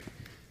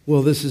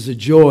Well, this is a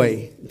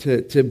joy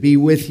to be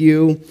with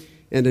you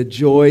and a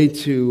joy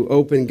to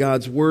open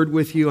God's Word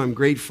with you. I'm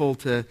grateful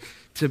to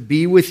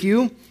be with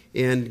you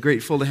and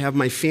grateful to have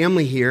my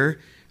family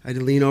here. I had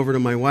to lean over to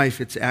my wife.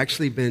 It's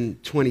actually been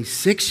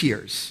 26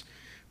 years.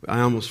 I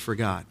almost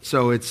forgot.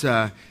 So it's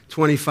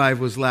 25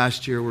 was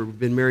last year. We've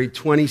been married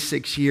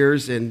 26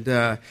 years,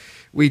 and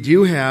we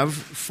do have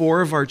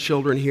 4 of our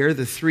children here,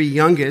 the 3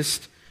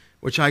 youngest,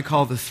 which I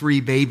call the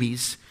 3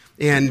 babies.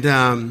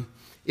 And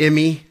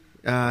Emmy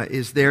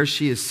is there.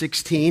 She is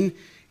 16,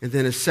 and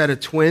then a set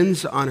of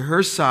twins on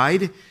her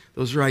side.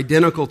 Those are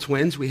identical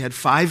twins. We had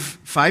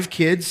five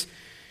kids,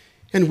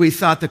 and we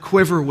thought the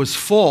quiver was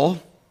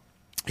full,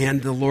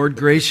 and the Lord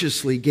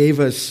graciously gave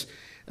us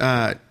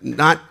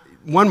not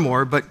one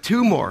more, but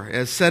 2 more,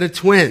 a set of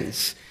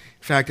twins.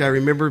 In fact, I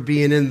remember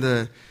being in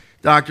the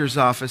doctor's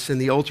office in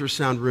the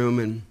ultrasound room,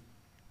 and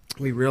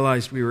we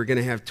realized we were going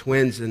to have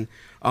twins, and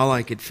all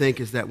I could think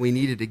is that we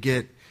needed to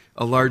get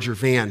a larger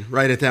van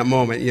right at that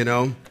moment, you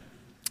know.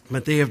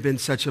 But they have been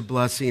such a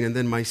blessing. And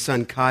then my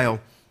son Kyle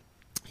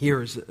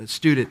here is a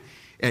student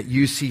at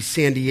UC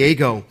San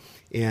Diego,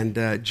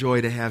 and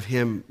joy to have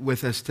him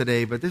with us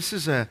today. But this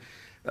is a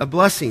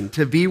blessing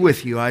to be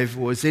with you. I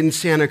was in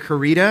Santa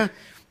Clarita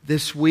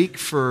this week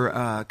for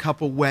a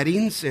couple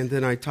weddings, and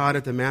then I taught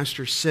at the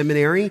Master's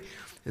Seminary,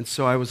 and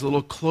so I was a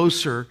little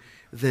closer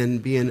than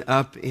being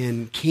up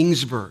in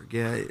Kingsburg.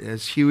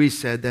 As Huey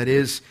said,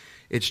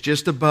 it's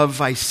just above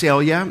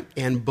Visalia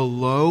and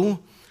below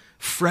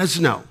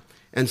Fresno.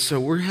 And so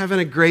we're having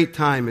a great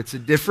time. It's a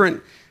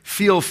different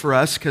feel for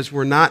us because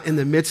we're not in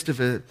the midst of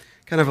a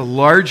kind of a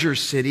larger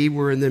city.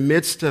 We're in the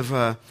midst of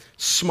a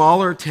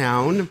smaller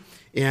town,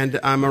 and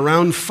I'm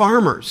around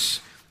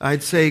farmers.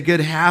 I'd say a good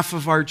half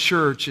of our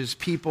church is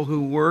people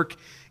who work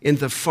in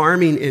the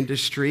farming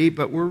industry,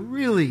 but we're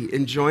really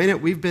enjoying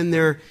it. We've been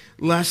there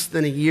less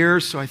than a year,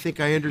 so I think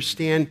I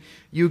understand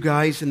you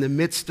guys in the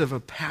midst of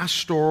a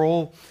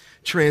pastoral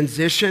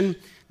transition.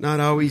 Not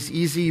always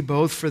easy,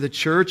 both for the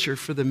church or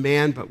for the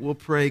man, but we'll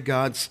pray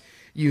God's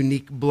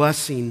unique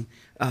blessing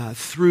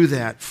through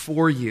that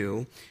for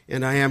you.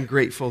 And I am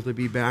grateful to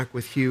be back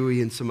with Huey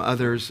and some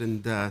others,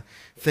 and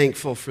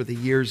thankful for the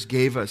years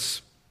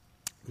the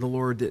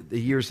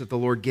years that the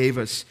Lord gave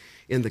us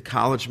in the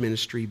college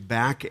ministry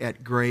back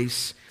at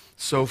Grace.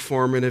 So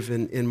formative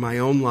in my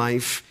own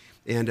life,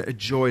 and a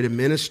joy to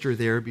minister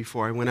there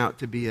before I went out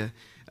to be a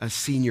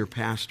senior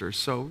pastor.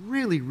 So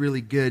really,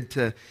 really good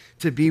to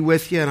be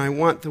with you, and I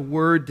want the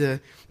Word to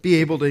be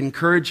able to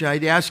encourage you.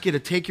 I'd ask you to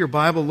take your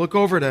Bible, look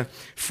over to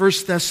 1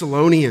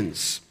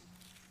 Thessalonians.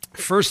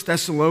 1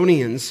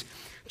 Thessalonians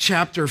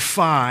chapter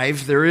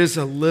 5. There is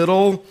a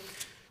little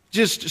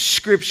just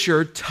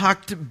scripture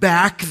tucked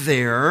back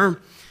there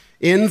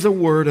in the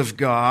Word of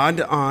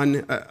God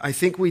on, I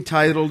think we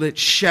titled it,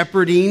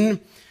 Shepherding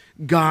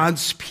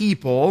God's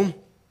People.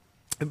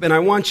 And I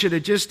want you to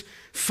just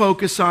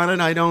focus on it.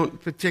 I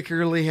don't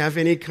particularly have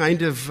any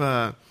kind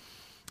of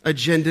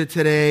agenda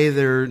today.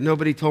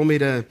 Nobody told me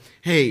to,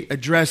 hey,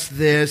 address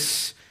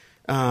this.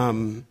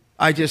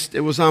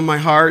 It was on my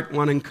heart. I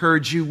want to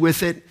encourage you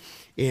with it.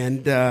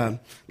 And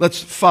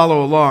let's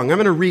follow along. I'm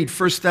going to read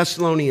 1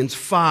 Thessalonians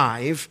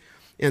 5,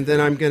 and then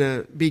I'm going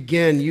to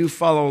begin. You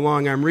follow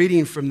along. I'm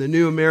reading from the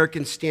New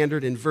American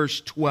Standard in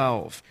verse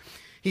 12.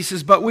 He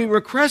says, "But we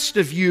request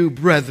of you,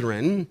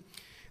 brethren,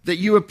 that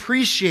you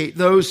appreciate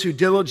those who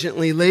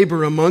diligently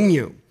labor among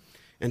you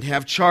and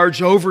have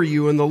charge over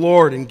you in the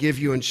Lord and give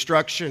you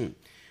instruction,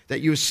 that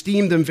you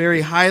esteem them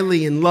very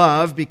highly in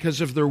love because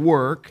of their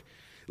work.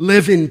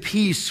 Live in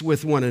peace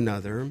with one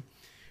another.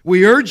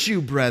 We urge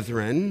you,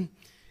 brethren,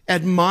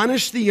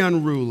 admonish the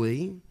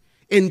unruly,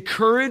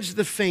 encourage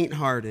the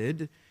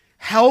faint-hearted,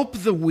 help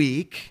the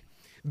weak,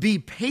 be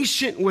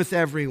patient with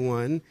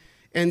everyone,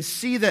 and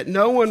see that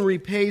no one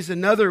repays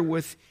another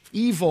with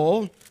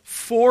evil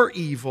for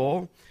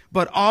evil,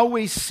 but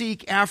always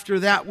seek after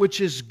that which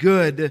is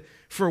good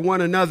for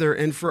one another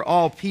and for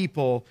all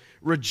people.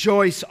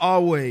 Rejoice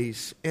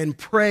always and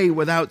pray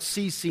without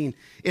ceasing.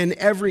 In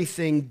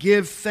everything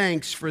give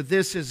thanks, for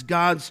this is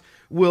God's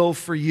will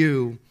for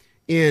you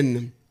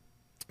in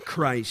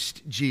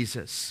Christ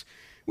Jesus."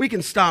 We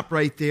can stop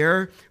right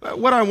there.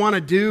 What I want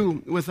to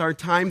do with our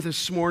time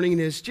this morning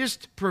is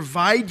just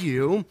provide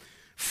you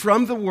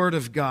from the Word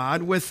of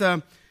God with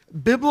a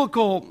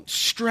biblical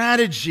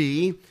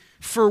strategy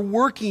for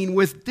working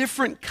with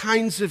different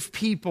kinds of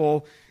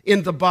people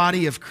in the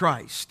body of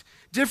Christ.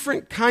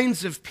 Different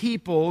kinds of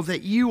people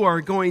that you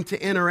are going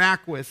to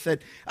interact with,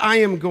 that I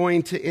am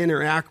going to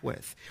interact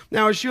with.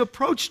 Now, as you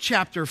approach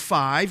chapter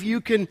 5,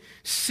 you can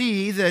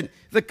see that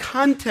the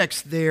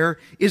context there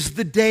is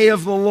the day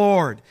of the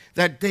Lord.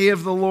 That day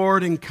of the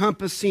Lord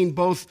encompassing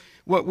both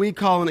what we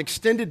call an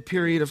extended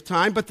period of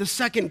time, but the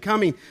second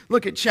coming.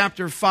 Look at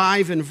chapter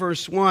 5 and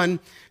verse 1.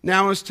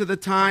 "Now as to the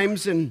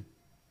times and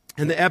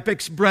the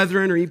epochs,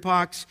 brethren," or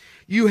epochs,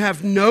 "you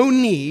have no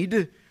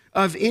need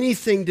of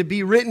anything to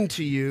be written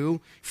to you,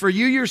 for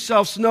you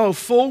yourselves know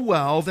full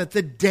well that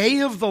the day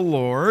of the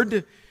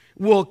Lord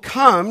will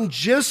come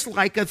just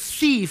like a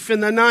thief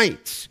in the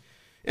night.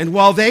 And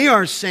while they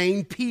are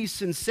saying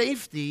peace and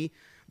safety,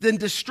 then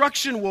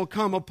destruction will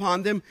come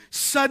upon them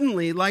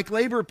suddenly like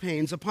labor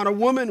pains upon a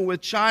woman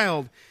with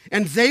child,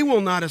 and they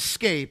will not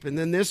escape. And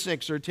then this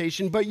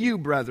exhortation, but you,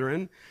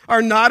 brethren,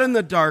 are not in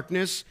the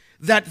darkness,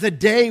 that the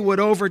day would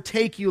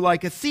overtake you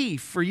like a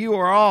thief, for you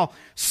are all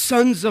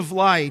sons of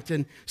light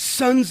and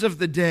sons of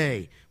the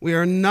day. We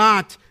are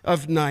not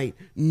of night,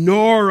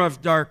 nor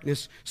of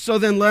darkness. So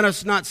then let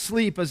us not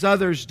sleep as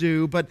others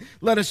do, but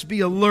let us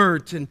be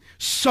alert and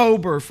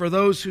sober. For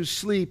those who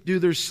sleep do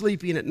their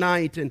sleeping at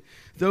night, and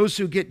those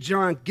who get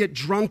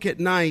drunk at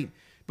night.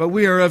 But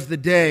we are of the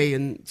day,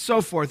 and so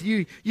forth.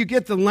 You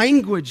get the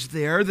language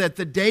there that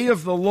the day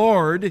of the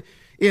Lord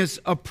is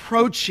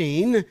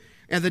approaching,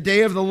 and the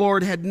day of the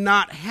Lord had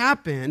not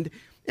happened,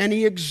 and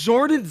he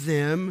exhorted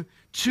them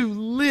to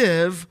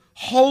live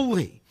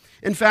holy.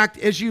 In fact,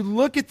 as you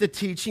look at the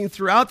teaching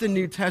throughout the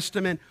New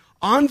Testament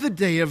on the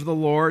day of the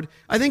Lord,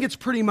 I think it's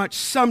pretty much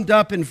summed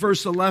up in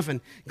verse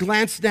 11.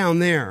 Glance down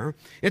there.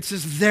 It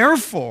says,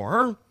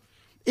 therefore,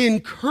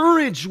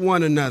 encourage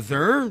one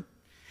another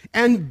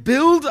and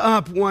build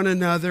up one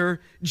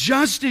another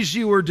just as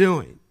you are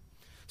doing.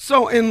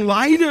 So in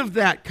light of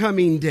that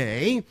coming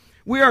day,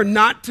 we are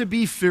not to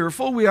be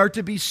fearful. We are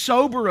to be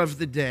sober of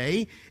the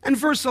day. And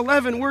verse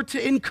 11, we're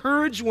to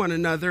encourage one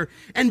another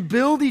and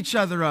build each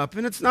other up.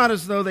 And it's not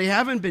as though they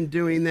haven't been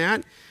doing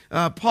that.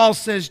 Paul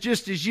says,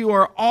 just as you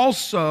are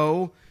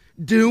also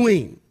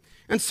doing.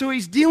 And so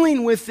he's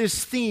dealing with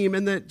this theme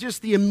in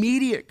just the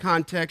immediate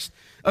context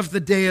of the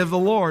day of the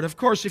Lord. Of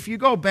course, if you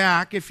go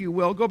back, if you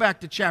will, go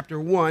back to chapter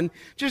 1,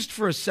 just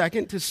for a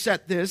second to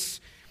set this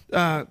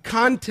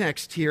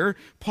context here.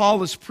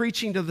 Paul is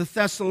preaching to the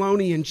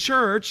Thessalonian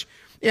church,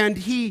 and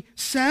he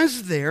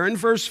says there in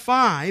verse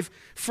 5,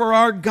 for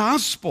our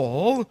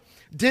gospel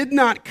did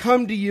not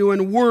come to you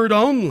in word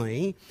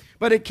only,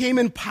 but it came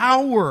in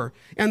power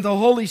and the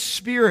Holy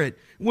Spirit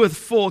with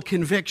full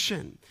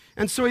conviction.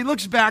 And so he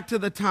looks back to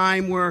the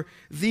time where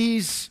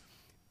these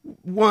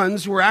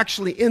ones were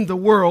actually in the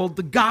world,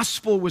 the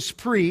gospel was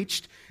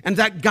preached, and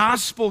that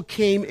gospel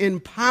came in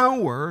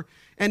power,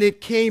 and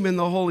it came in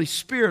the Holy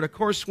Spirit. Of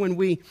course, when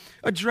we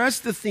address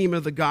the theme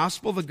of the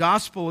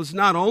gospel is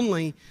not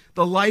only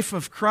the life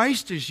of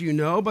Christ, as you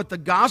know, but the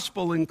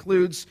gospel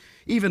includes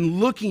even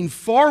looking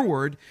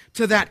forward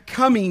to that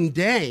coming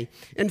day.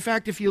 In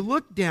fact, if you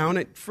look down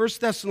at 1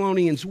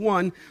 Thessalonians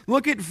 1,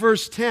 look at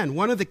verse 10.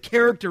 One of the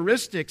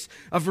characteristics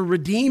of a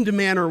redeemed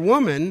man or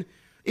woman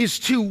is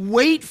to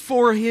wait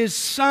for his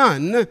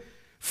Son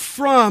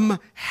from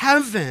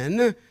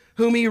heaven,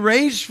 whom he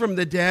raised from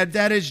the dead,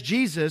 that is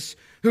Jesus,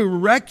 who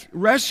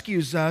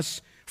rescues us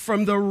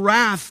from the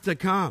wrath to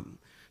come.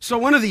 So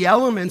one of the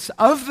elements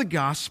of the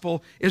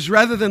gospel is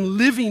rather than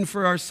living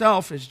for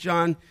ourselves, as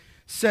John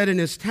said in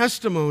his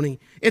testimony,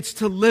 it's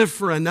to live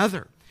for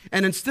another.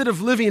 And instead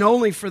of living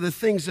only for the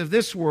things of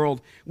this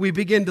world, we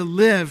begin to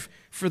live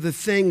for the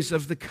things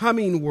of the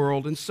coming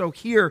world. And so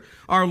here,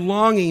 our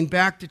longing,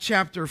 back to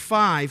chapter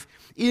 5,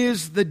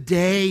 is the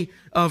day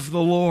of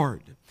the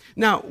Lord.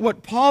 Now,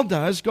 what Paul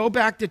does, go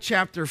back to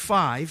chapter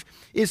 5,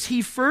 is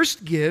he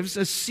first gives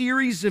a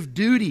series of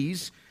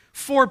duties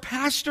for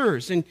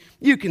pastors. And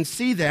you can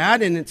see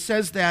that, and it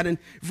says that in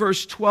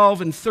verse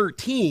 12 and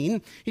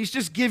 13. He's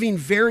just giving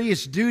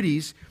various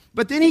duties.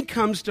 But then he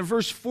comes to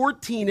verse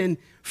 14 and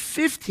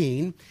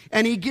 15,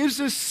 and he gives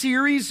a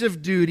series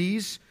of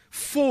duties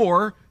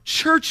for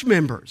church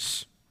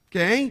members,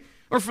 okay?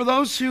 Or for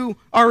those who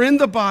are in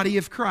the body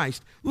of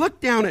Christ. Look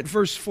down at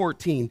verse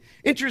 14.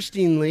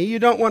 Interestingly, you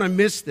don't want to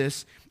miss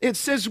this. It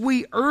says,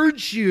 we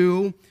urge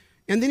you,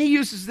 and then he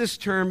uses this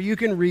term, you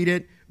can read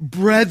it,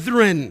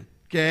 brethren,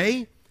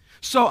 okay?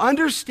 So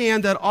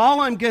understand that all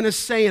I'm going to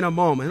say in a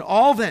moment,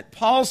 all that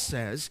Paul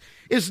says,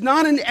 is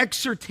not an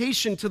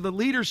exhortation to the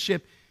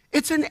leadership,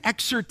 it's an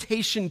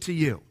exhortation to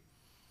you.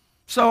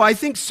 So I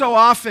think so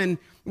often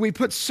we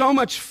put so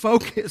much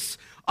focus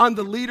on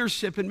the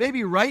leadership, and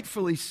maybe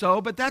rightfully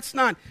so, but that's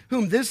not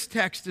whom this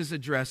text is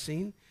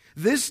addressing.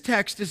 This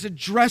text is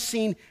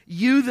addressing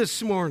you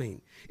this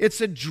morning.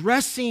 It's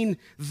addressing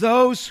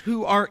those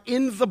who are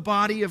in the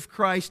body of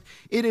Christ.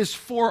 It is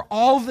for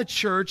all the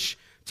church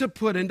to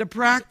put into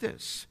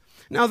practice.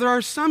 Now, there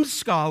are some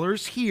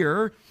scholars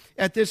here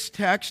at this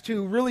text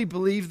who really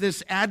believe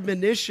this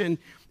admonition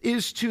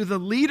is to the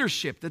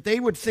leadership, that they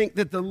would think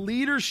that the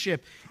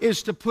leadership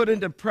is to put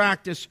into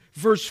practice,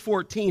 verse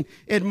 14,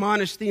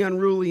 admonish the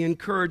unruly,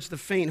 encourage the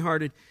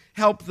faint-hearted,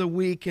 help the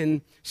weak,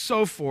 and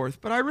so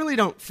forth. But I really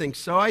don't think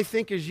so. I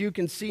think, as you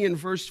can see in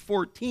verse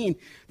 14,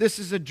 this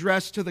is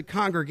addressed to the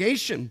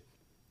congregation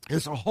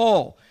as a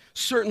whole.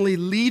 Certainly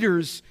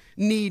leaders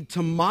need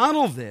to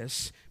model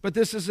this, but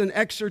this is an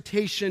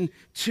exhortation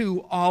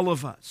to all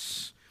of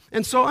us.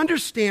 And so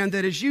understand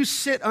that as you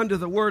sit under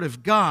the Word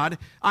of God,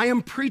 I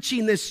am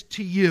preaching this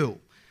to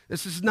you.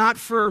 This is not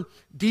for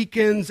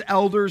deacons,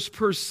 elders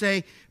per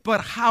se,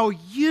 but how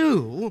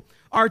you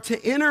are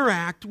to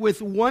interact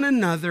with one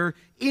another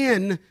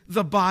in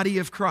the body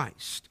of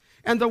Christ.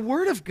 And the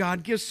Word of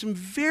God gives some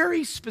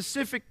very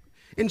specific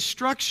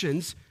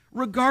instructions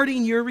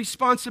regarding your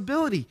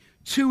responsibility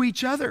to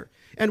each other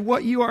and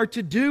what you are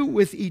to do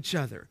with each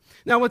other.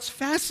 Now, what's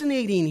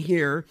fascinating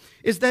here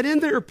is that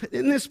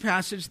in this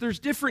passage, there's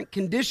different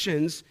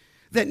conditions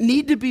that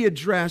need to be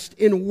addressed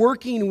in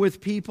working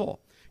with people.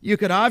 You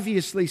could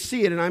obviously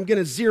see it, and I'm going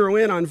to zero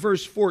in on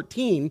verse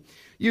 14.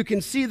 You can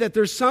see that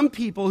there's some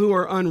people who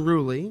are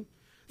unruly.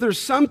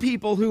 There's some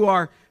people who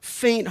are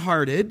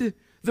faint-hearted.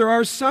 There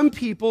are some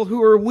people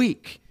who are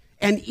weak.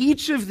 And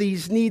each of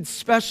these needs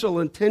special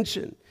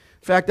attention.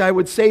 In fact, I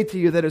would say to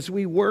you that as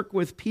we work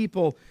with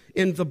people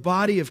in the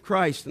body of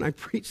Christ, and I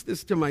preach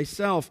this to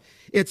myself,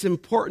 it's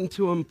important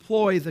to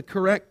employ the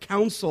correct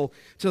counsel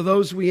to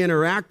those we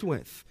interact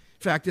with.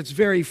 In fact, it's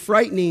very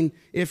frightening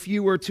if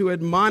you were to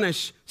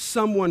admonish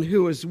someone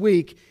who is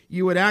weak,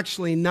 you would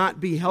actually not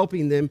be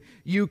helping them.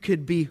 You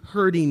could be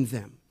hurting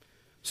them.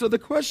 So the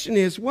question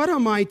is, what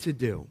am I to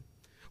do?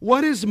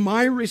 What is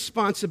my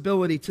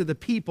responsibility to the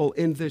people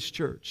in this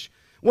church?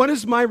 What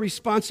is my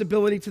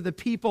responsibility to the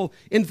people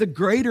in the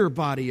greater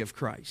body of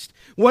Christ?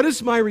 What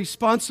is my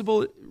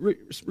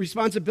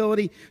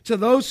responsibility to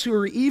those who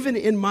are even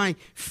in my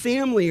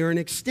family or an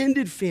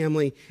extended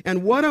family?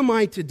 And what am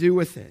I to do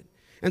with it?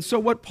 And so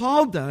what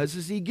Paul does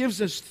is he gives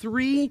us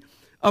 3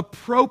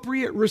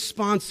 appropriate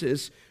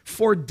responses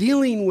for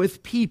dealing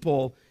with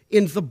people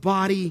in the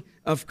body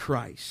of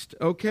Christ,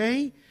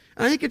 okay?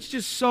 And I think it's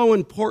just so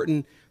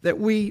important that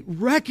we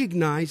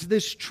recognize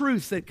this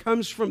truth that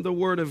comes from the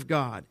Word of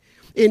God.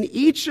 In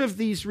each of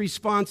these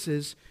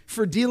responses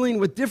for dealing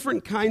with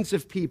different kinds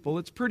of people,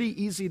 it's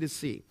pretty easy to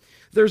see.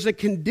 There's a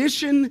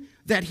condition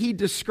that he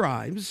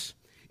describes,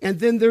 and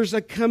then there's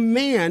a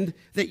command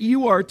that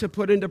you are to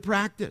put into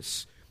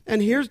practice.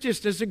 And here's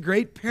just as a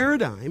great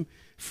paradigm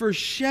for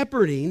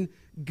shepherding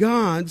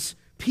God's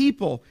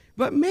people.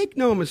 But make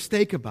no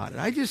mistake about it.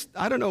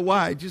 I don't know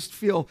why, I just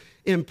feel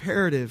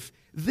imperative.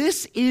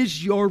 This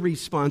is your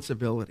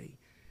responsibility.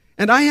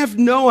 And I have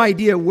no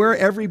idea where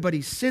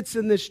everybody sits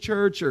in this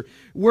church or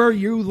where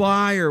you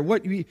lie or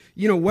what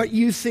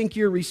you think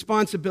your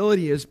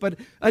responsibility is. But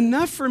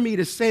enough for me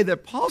to say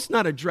that Paul's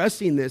not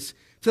addressing this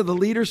to the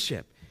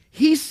leadership.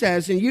 He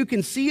says, and you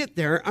can see it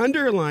there,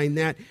 underline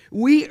that,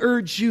 we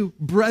urge you,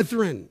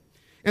 brethren.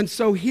 And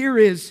so here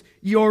is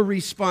your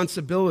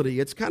responsibility.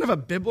 It's kind of a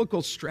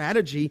biblical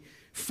strategy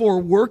for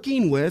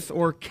working with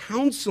or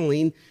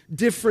counseling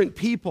different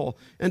people.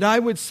 And I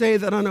would say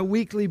that on a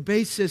weekly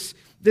basis,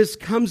 this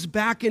comes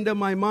back into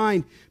my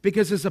mind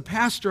because as a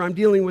pastor, I'm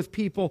dealing with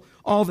people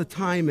all the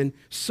time, and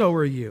so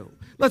are you.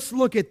 Let's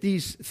look at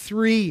these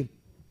 3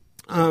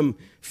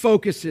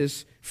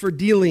 focuses for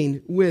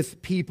dealing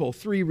with people,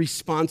 3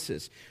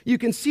 responses. You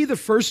can see the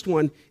first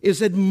one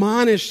is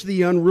admonish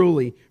the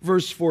unruly,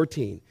 verse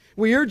 14.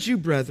 We urge you,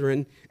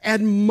 brethren,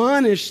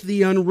 admonish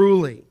the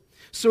unruly.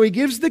 So he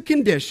gives the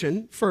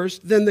condition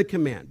first, then the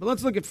command. But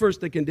let's look at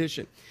first the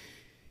condition.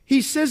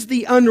 He says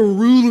the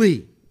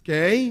unruly,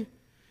 okay?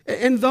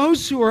 And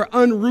those who are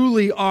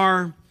unruly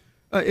are,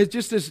 it's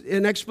just as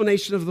an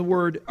explanation of the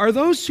word, are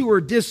those who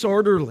are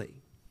disorderly.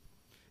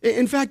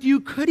 In fact,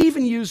 you could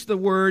even use the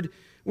word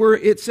where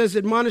it says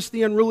admonish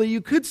the unruly. You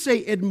could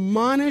say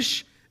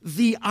admonish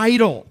the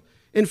idle.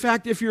 In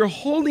fact, if you're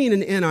holding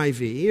an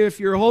NIV, if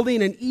you're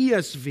holding an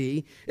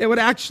ESV, it would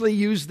actually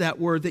use that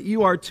word, that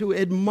you are to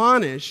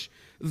admonish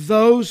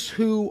those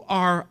who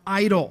are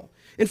idle.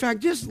 In fact,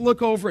 just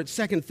look over at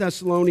 2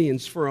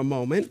 Thessalonians for a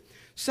moment.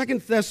 2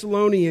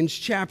 Thessalonians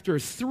chapter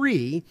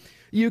 3,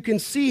 you can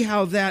see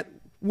how that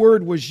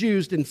word was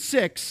used in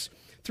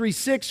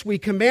 3:6. We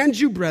command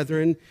you,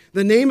 brethren,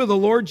 the name of the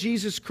Lord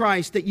Jesus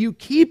Christ, that you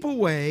keep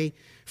away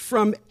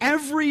from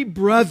every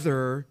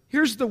brother,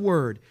 here's the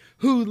word,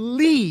 who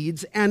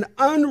leads an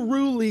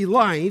unruly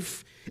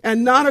life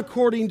and not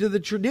according to the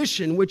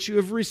tradition which you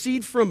have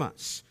received from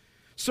us.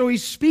 So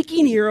he's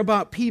speaking here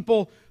about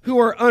people who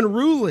are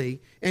unruly,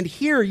 and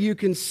here you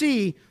can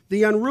see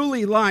the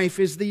unruly life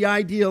is the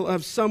ideal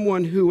of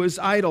someone who is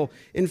idle.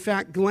 In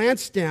fact,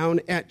 glance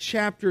down at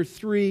chapter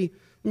 3.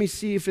 Let me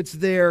see if it's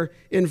there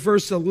in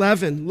verse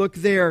 11. Look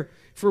there,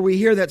 for we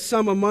hear that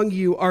some among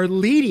you are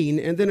leading,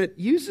 and then it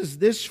uses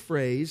this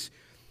phrase,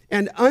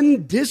 an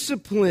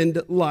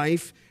undisciplined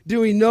life,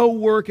 doing no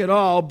work at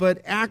all,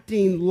 but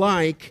acting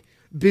like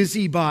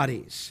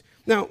busybodies.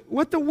 Now,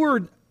 what the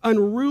word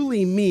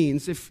unruly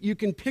means, if you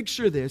can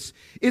picture this,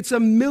 it's a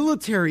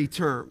military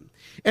term.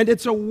 And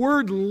it's a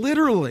word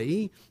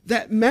literally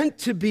that meant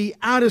to be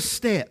out of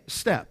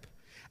step,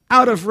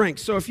 out of rank.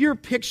 So if you're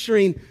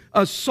picturing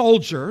a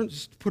soldier,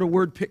 just put a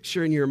word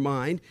picture in your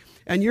mind,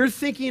 and you're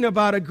thinking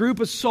about a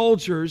group of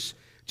soldiers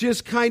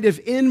just kind of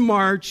in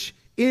march,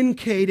 in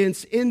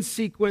cadence, in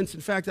sequence. In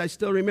fact, I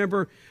still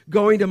remember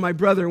going to my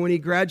brother when he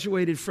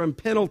graduated from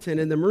Pendleton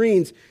in the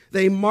Marines.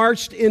 They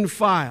marched in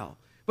file.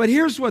 But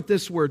here's what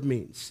this word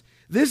means.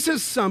 This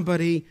is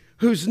somebody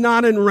who's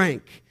not in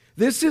rank.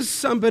 This is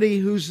somebody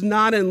who's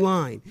not in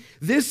line.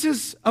 This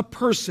is a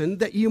person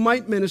that you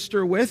might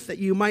minister with, that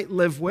you might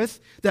live with,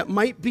 that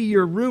might be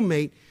your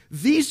roommate.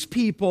 These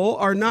people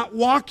are not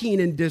walking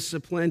in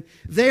discipline.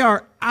 They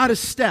are out of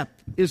step.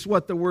 is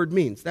what the word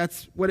means.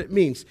 That's what it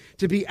means.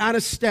 To be out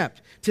of step,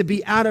 to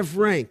be out of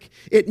rank.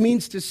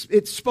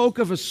 It spoke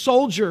of a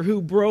soldier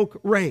who broke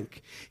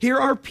rank. Here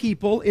are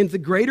people in the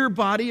greater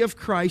body of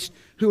Christ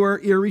who are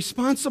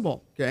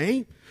irresponsible,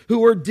 okay?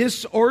 Who are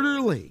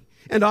disorderly.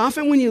 And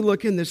often when you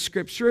look in this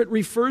scripture, it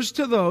refers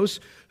to those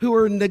who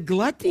are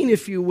neglecting,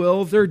 if you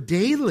will, their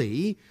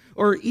daily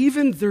or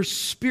even their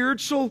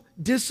spiritual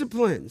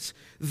disciplines.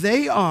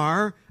 They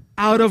are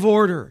out of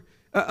order.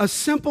 A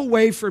simple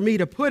way for me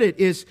to put it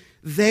is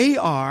they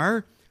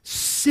are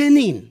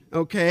sinning,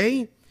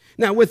 okay?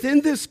 Now,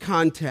 within this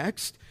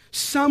context,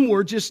 some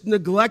were just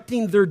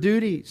neglecting their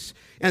duties,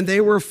 and they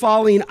were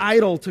falling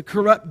idle to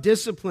corrupt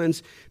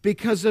disciplines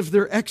because of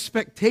their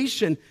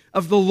expectation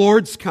of the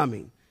Lord's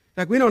coming. In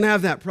fact, we don't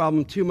have that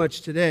problem too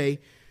much today.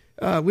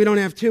 We don't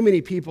have too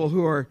many people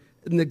who are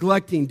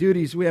neglecting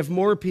duties. We have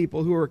more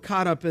people who are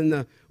caught up in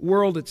the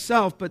world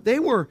itself, but they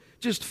were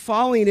just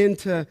falling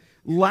into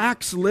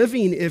lax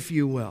living, if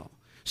you will.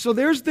 So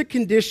there's the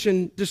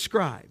condition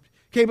described.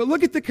 Okay, but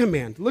look at the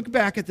command. Look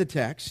back at the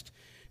text.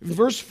 In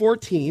verse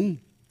 14,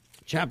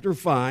 chapter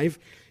 5,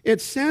 it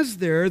says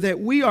there that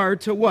we are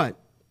to what?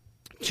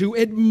 To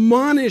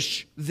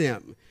admonish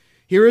them.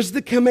 Here is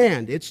the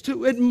command. It's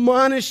to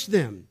admonish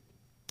them.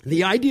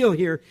 The ideal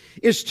here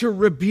is to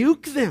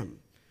rebuke them.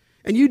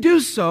 And you do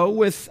so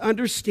with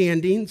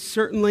understanding.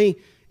 Certainly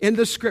in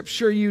the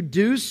scripture, you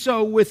do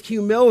so with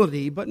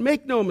humility, but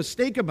make no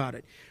mistake about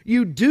it.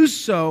 You do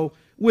so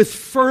with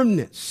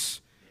firmness.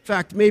 In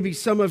fact, maybe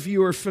some of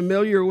you are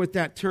familiar with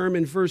that term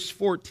in verse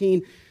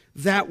 14.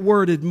 That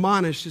word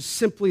admonish is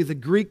simply the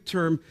Greek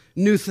term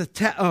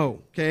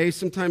noutheteo. Okay,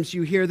 sometimes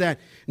you hear that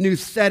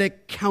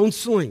nouthetic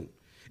counseling.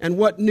 And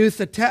what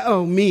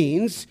noutheteo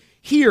means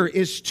here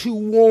is to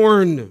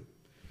warn,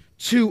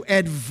 to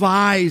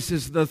advise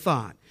is the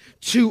thought,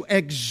 to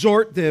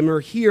exhort them, or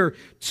here,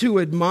 to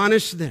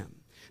admonish them.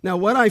 Now,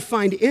 what I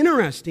find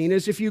interesting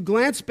is if you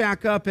glance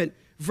back up at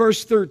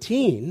verse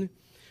 13,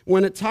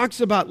 when it talks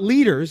about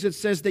leaders, it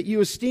says that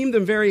you esteem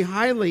them very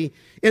highly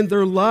in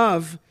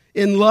love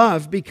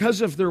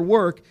because of their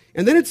work.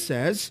 And then it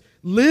says,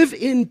 live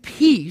in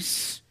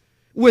peace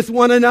with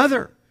one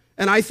another.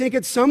 And I think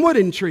it's somewhat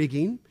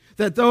intriguing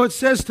that though it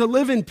says to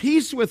live in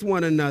peace with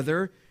one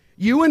another,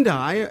 you and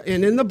I,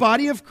 and in the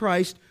body of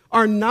Christ,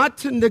 are not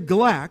to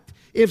neglect.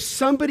 If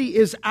somebody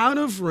is out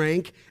of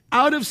rank,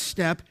 out of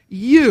step,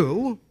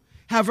 you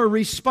have a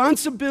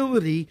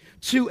responsibility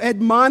to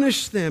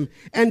admonish them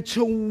and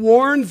to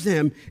warn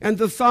them. And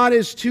the thought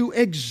is to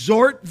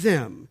exhort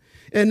them.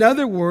 In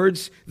other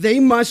words, they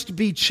must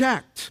be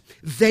checked.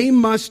 They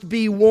must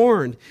be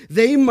warned.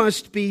 They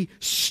must be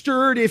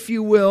stirred, if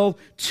you will,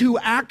 to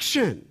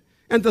action.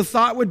 And the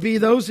thought would be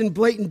those in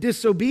blatant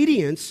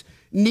disobedience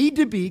need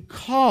to be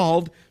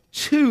called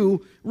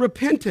to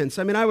repentance.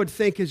 I mean, I would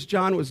think as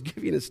John was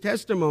giving his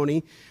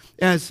testimony,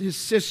 as his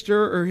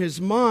sister or his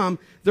mom,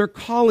 they're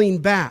calling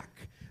back.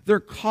 They're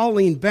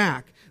calling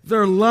back.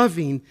 They're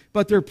loving,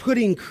 but they're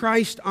putting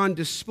Christ on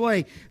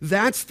display.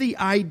 That's the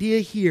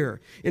idea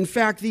here. In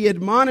fact, the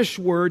admonish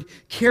word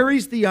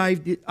carries the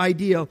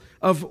idea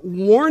of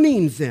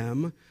warning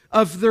them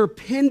of their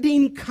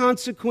pending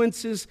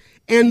consequences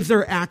and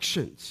their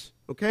actions.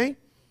 Okay?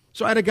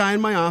 So I had a guy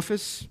in my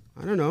office,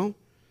 I don't know,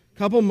 a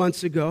couple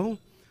months ago,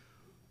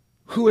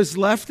 who has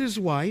left his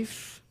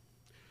wife,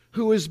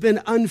 who has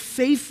been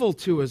unfaithful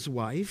to his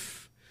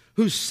wife,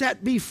 who's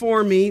sat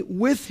before me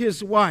with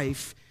his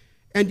wife,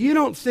 and you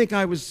don't think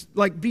I was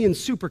like being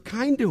super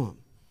kind to him.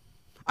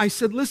 I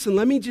said, listen,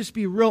 let me just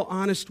be real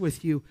honest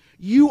with you.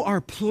 You are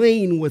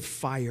playing with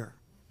fire.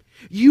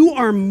 You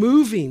are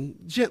moving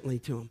gently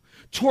to him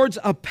towards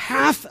a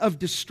path of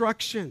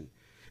destruction.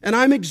 And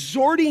I'm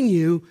exhorting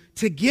you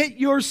to get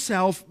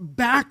yourself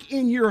back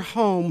in your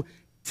home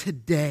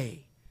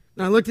today.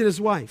 And I looked at his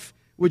wife.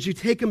 Would you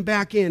take him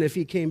back in if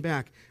he came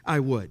back?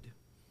 I would.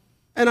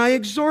 And I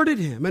exhorted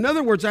him. In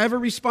other words, I have a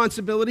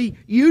responsibility.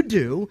 You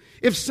do.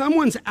 If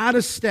someone's out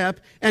of step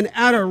and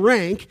out of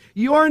rank,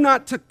 you are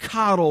not to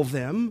coddle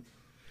them.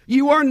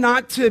 You are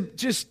not to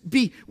just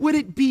be, would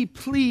it be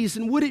pleased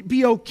and would it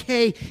be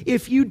okay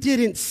if you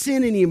didn't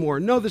sin anymore?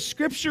 No, the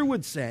scripture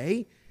would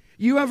say,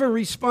 you have a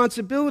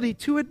responsibility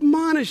to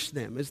admonish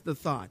them, is the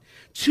thought,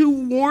 to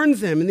warn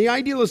them. And the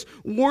ideal is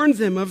warn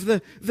them of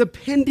the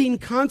pending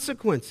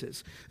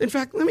consequences. In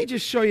fact, let me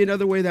just show you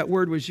another way that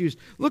word was used.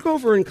 Look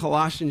over in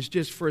Colossians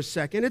just for a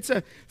second. It's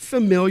a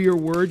familiar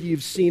word.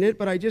 You've seen it,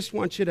 but I just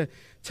want you to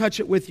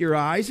touch it with your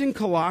eyes. In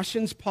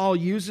Colossians, Paul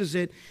uses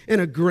it in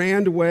a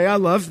grand way. I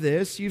love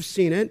this. You've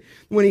seen it.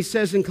 When he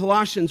says in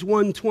Colossians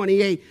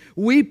 1:28,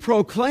 we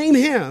proclaim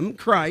him,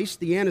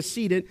 Christ, the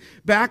antecedent,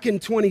 back in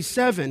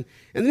 27.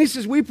 And then he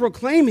says, we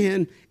proclaim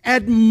him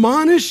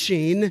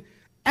admonishing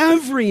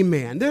every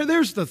man.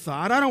 There's the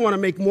thought. I don't want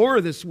to make more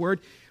of this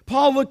word.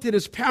 Paul looked at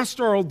his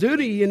pastoral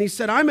duty and he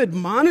said, I'm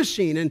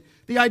admonishing. And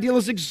the ideal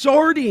is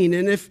exhorting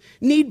and if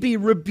need be,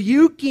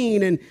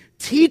 rebuking and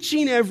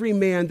teaching every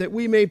man that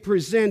we may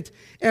present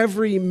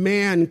every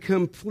man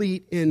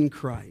complete in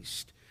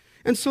Christ.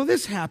 And so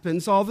this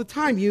happens all the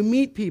time. You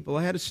meet people.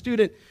 I had a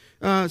student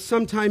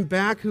some time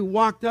back who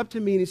walked up to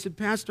me and he said,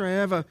 Pastor, I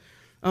have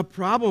a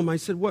problem. I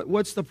said,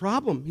 what's the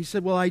problem? He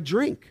said, well, I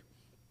drink.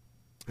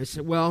 I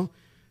said, well,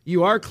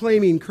 you are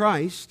claiming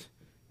Christ,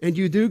 and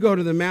you do go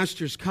to the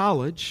Master's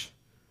College.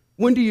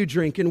 When do you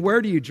drink, and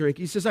where do you drink?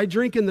 He says, I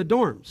drink in the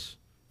dorms.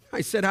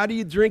 I said, how do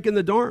you drink in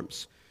the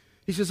dorms?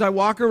 He says, I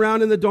walk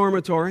around in the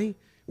dormitory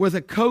with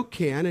a Coke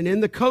can, and in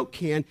the Coke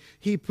can,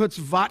 he puts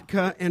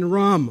vodka and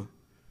rum.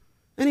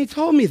 And he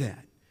told me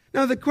that.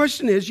 Now, the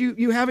question is,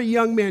 you have a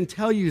young man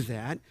tell you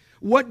that.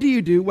 What do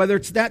you do, whether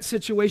it's that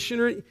situation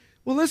or...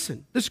 Well,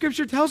 listen, the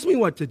Scripture tells me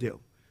what to do.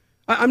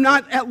 I'm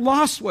not at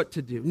loss what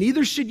to do.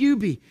 Neither should you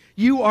be.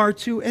 You are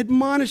to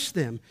admonish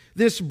them.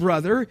 This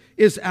brother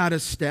is out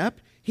of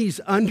step. He's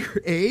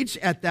underage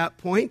at that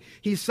point.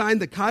 He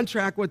signed the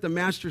contract with the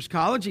Master's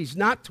College. He's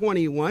not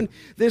 21.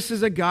 This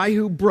is a guy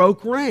who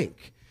broke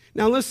rank.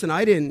 Now, listen,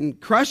 I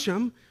didn't crush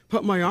him,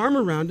 put my arm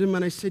around him,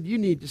 and I said, you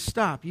need to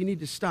stop. You need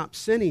to stop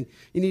sinning.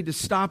 You need to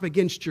stop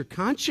against your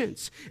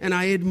conscience. And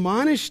I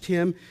admonished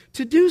him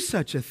to do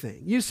such a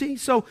thing. You see?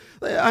 So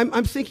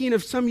I'm thinking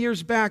of some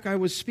years back, I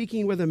was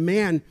speaking with a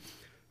man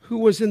who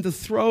was in the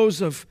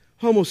throes of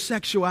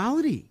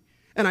homosexuality.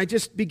 And I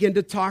just began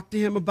to talk to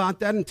him about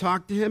that and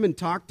talk to him and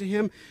talk to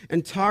him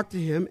and talk to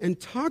him and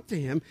talk to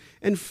him.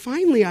 And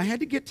finally, I had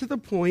to get to the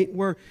point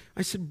where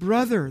I said,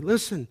 brother,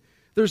 listen,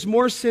 there's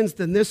more sins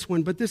than this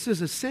one, but this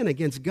is a sin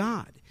against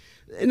God.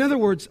 In other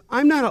words,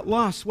 I'm not at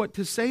loss what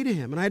to say to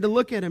him. And I had to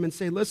look at him and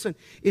say, listen,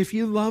 if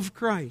you love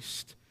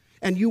Christ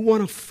and you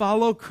want to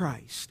follow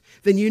Christ,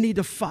 then you need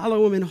to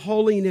follow him in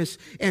holiness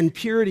and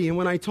purity. And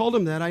when I told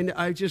him that,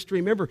 I just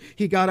remember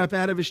he got up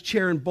out of his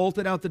chair and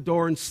bolted out the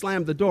door and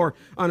slammed the door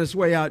on his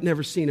way out,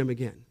 never seen him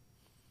again.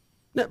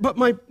 Now, but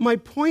my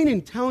point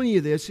in telling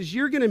you this is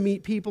you're going to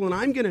meet people and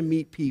I'm going to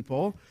meet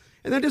people.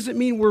 And that doesn't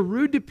mean we're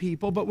rude to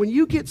people, but when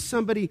you get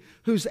somebody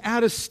who's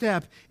out of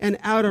step and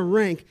out of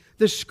rank,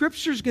 the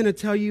Scripture's going to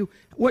tell you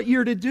what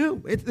you're to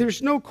do.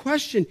 There's no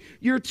question.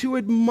 You're to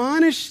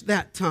admonish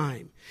that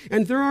time.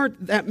 And there are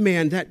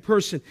that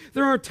person.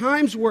 There are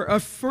times where a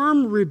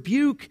firm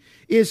rebuke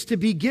is to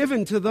be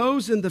given to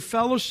those in the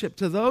fellowship,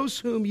 to those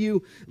whom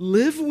you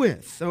live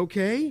with,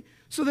 okay?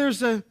 So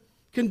there's a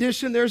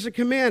condition, there's a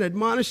command,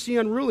 admonish the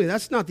unruly.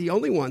 That's not the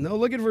only one, though.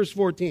 Look at verse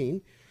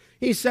 14.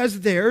 He says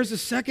there's a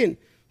second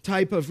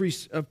type of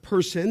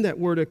person that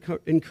we're to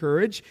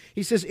encourage.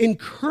 He says,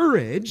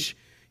 encourage.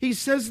 He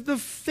says the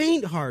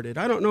faint-hearted.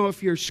 I don't know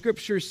if your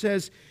scripture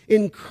says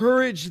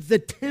encourage the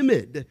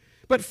timid.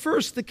 But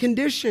first, the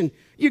condition.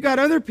 You got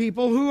other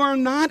people who are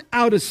not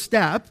out of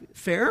step.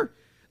 Fair?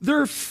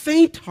 They're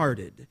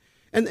faint-hearted.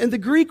 And the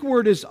Greek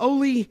word is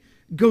oligosukos,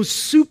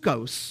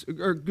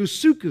 or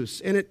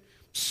gusukos, and it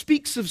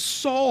speaks of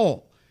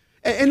soul.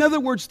 In other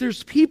words,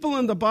 there's people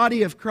in the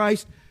body of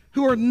Christ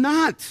who are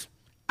not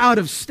out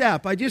of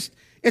step.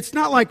 It's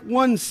not like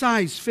one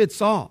size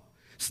fits all.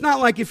 It's not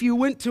like if you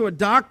went to a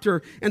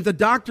doctor and the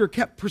doctor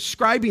kept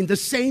prescribing the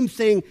same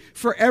thing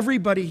for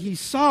everybody he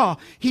saw,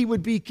 he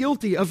would be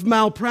guilty of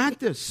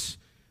malpractice.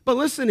 But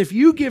listen, if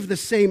you give the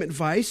same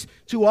advice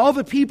to all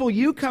the people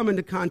you come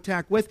into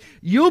contact with,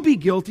 you'll be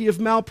guilty of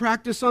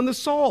malpractice on the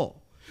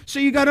soul. So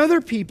you got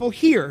other people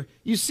here.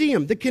 You see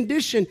them. The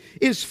condition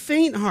is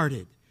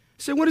faint-hearted.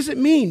 So what does it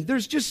mean?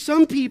 There's just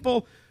some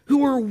people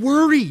who are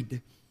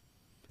worried.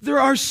 There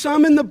are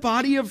some in the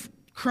body of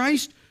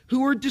Christ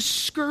who are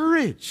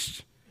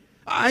discouraged.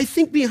 I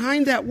think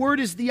behind that word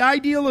is the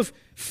ideal of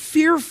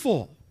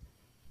fearful.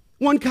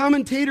 One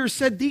commentator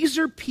said these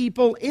are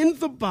people in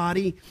the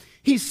body,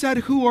 he said,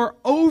 who are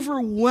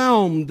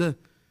overwhelmed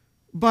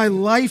by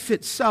life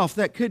itself.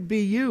 That could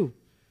be you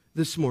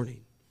this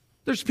morning.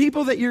 There's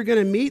people that you're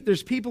going to meet.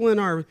 There's people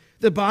in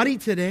the body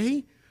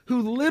today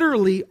who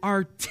literally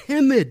are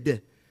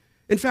timid.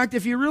 In fact,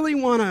 if you really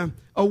want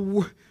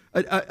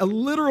a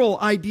literal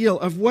ideal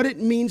of what it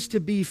means to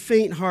be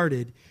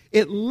faint-hearted,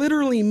 it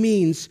literally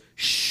means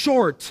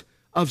short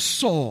of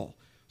soul.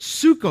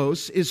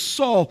 Sukos is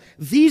soul.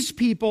 These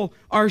people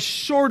are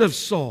short of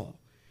soul.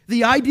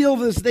 The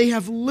ideal is they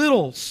have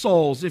little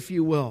souls, if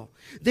you will.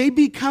 They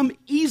become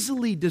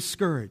easily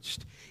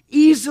discouraged,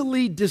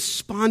 easily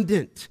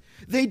despondent.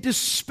 They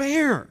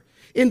despair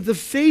in the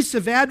face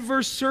of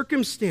adverse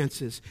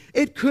circumstances.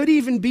 It could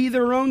even be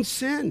their own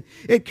sin.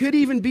 It could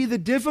even be the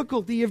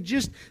difficulty of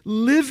just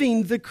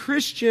living the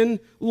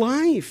Christian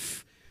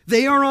life.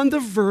 They are on the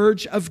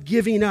verge of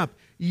giving up.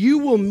 You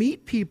will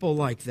meet people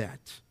like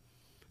that.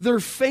 They're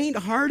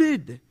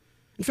faint-hearted.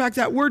 In fact,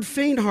 that word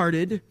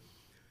faint-hearted,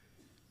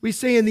 we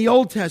say in the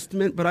Old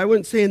Testament, but I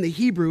wouldn't say in the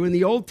Hebrew. In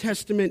the Old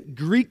Testament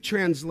Greek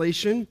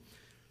translation,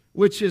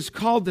 which is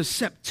called the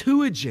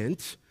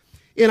Septuagint,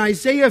 in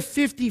Isaiah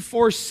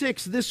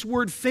 54:6, this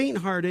word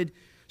faint-hearted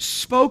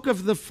spoke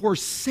of the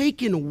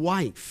forsaken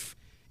wife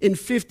in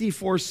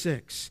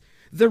 54:6,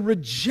 the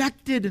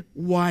rejected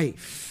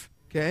wife,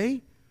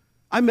 okay?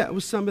 I met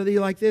with somebody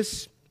like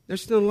this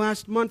just in the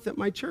last month at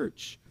my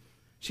church.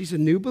 She's a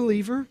new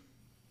believer.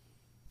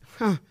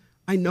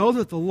 I know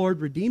that the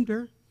Lord redeemed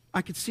her.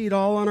 I could see it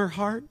all on her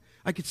heart.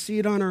 I could see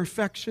it on her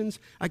affections.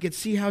 I could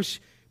see how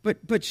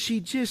but she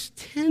just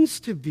tends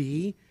to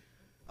be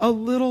a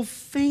little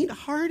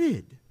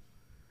faint-hearted.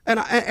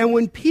 And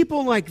when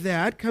people like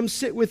that come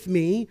sit with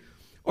me,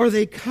 or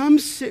they come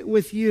sit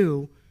with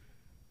you,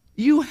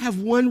 you have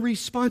one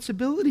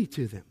responsibility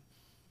to them.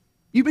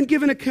 You've been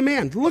given a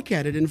command. Look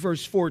at it in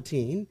verse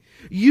 14.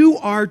 You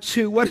are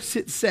to, what does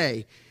it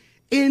say?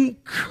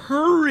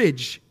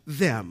 Encourage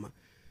them.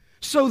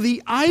 So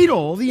the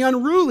idle, the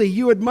unruly,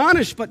 you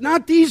admonish, but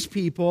not these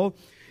people.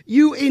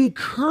 You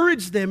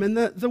encourage them. And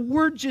the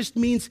word just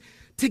means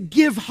to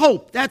give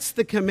hope. That's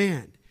the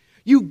command.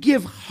 You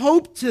give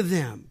hope to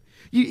them.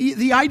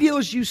 The ideal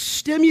is you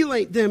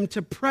stimulate them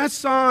to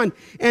press on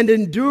and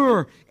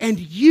endure, and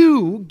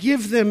you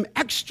give them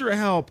extra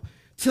help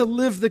to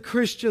live the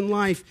Christian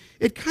life.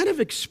 It kind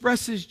of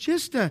expresses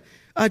just a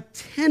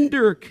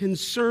tender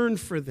concern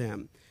for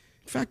them.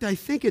 In fact, I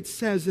think it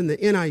says in the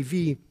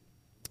NIV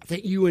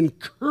that you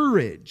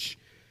encourage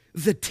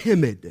the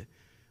timid.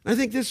 I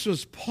think this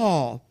was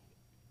Paul,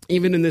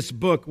 even in this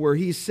book, where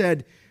he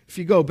said, if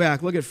you go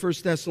back, look at 1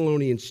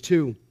 Thessalonians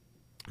 2.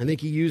 I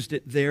think he used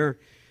it there.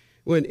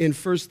 When in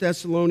 1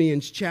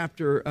 Thessalonians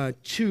chapter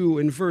 2,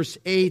 in verse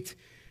 8,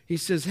 he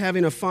says,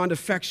 having a fond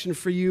affection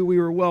for you, we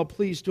were well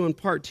pleased to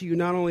impart to you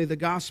not only the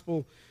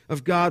gospel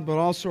of God, but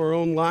also our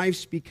own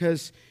lives,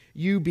 because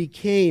you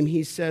became,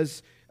 he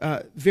says,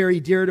 very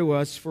dear to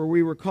us, for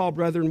we were called,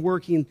 brethren,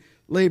 working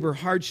labor,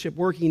 hardship,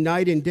 working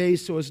night and day,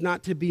 so as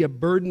not to be a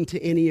burden to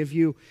any of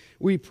you.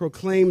 We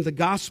proclaim the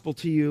gospel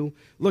to you.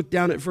 Look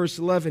down at verse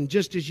 11.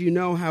 Just as you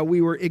know how we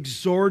were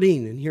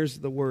exhorting, and here's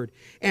the word,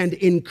 and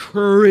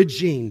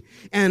encouraging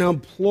and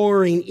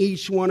imploring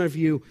each one of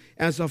you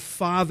as a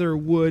father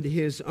would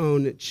his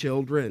own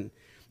children.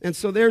 And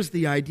so there's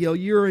the ideal.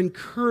 You're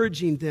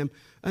encouraging them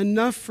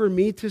enough for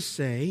me to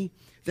say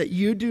that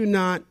you do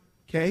not,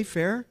 okay,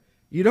 fair?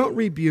 You don't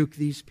rebuke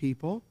these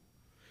people.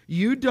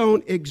 You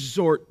don't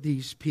exhort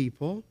these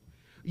people.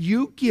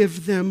 You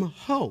give them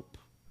hope.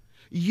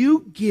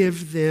 You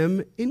give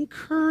them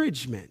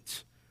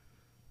encouragement.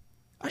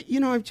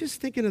 I'm just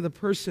thinking of the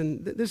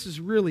person, this is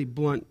really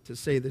blunt to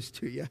say this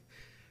to you.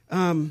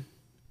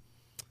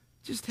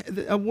 Just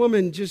a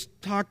woman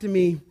just talked to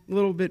me a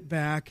little bit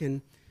back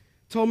and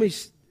told me,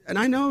 and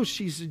I know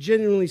she's a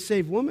genuinely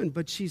saved woman,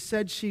 but she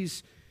said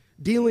she's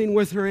dealing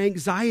with her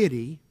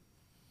anxiety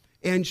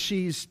and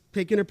she's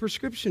taking a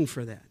prescription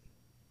for that.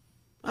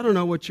 I don't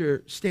know what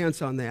your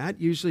stance on that.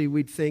 Usually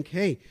we'd think,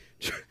 hey,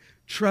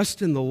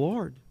 trust in the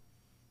Lord.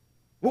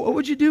 What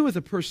would you do with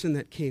a person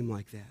that came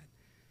like that?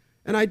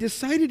 And I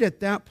decided at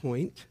that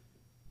point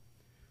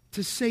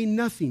to say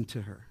nothing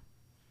to her.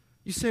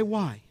 You say,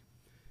 why?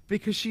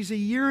 Because she's a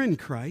year in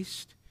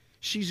Christ.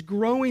 She's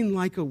growing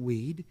like a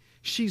weed.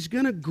 She's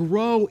going to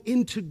grow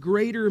into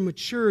greater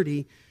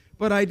maturity.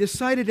 But I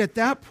decided at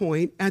that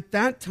point, at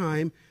that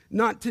time,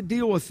 not to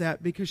deal with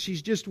that because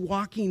she's just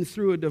walking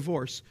through a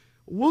divorce.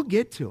 We'll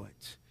get to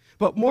it.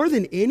 But more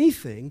than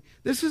anything,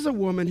 this is a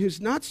woman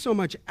who's not so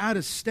much out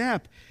of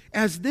step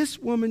as this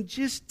woman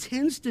just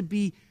tends to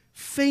be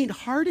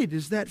faint-hearted.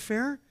 Is that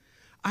fair?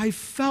 I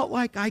felt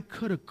like I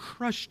could have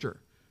crushed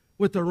her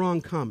with the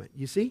wrong comment,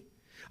 you see?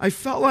 I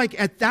felt like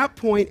at that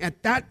point,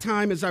 at that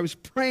time, as I was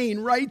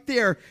praying right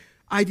there,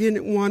 I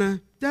didn't want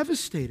to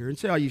devastate her and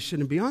say, oh, you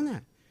shouldn't be on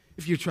that.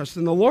 If you trust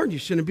in the Lord, you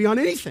shouldn't be on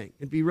anything.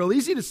 It'd be real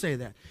easy to say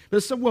that. But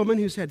it's a woman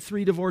who's had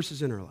 3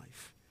 divorces in her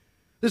life.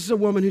 This is a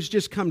woman who's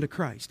just come to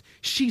Christ.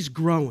 She's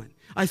growing.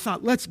 I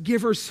thought, let's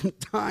give her some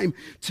time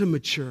to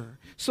mature.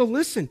 So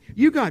listen,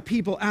 you got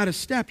people out of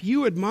step.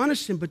 You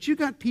admonish them, but you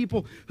got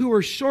people who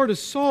are short of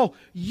soul.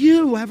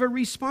 You have a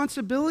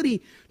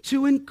responsibility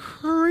to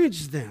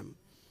encourage them.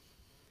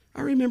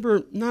 I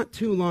remember not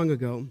too long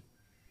ago,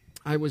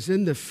 I was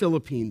in the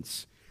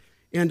Philippines,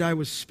 and I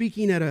was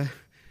speaking at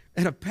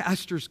a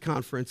pastor's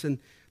conference, and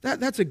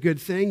that's a good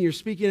thing. You're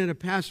speaking at a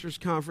pastor's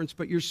conference,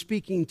 but you're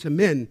speaking to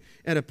men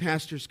at a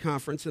pastor's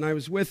conference. And I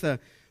was with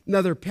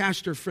another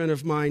pastor friend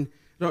of mine.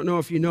 I don't know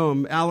if you know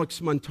him, Alex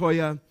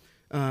Montoya.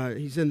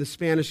 He's in the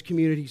Spanish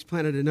community. He's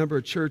planted a number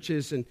of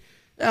churches. And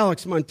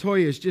Alex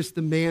Montoya is just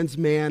the man's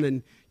man.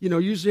 And,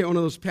 usually at one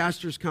of those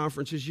pastors'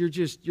 conferences,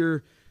 it's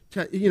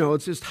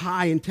just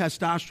high in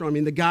testosterone. I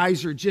mean, the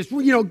guys are just,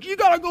 you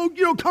got to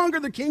go,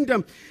 conquer the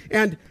kingdom.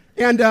 And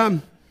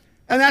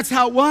that's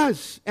how it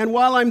was. And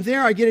while I'm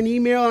there, I get an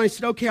email, and I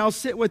said, okay, I'll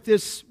sit with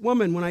this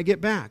woman when I get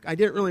back. I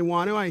didn't really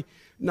want to.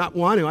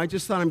 I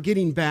just thought I'm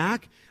getting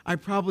back. I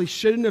probably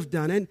shouldn't have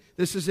done it.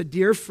 This is a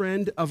dear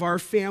friend of our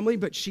family,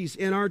 but she's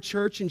in our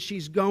church, and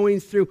she's going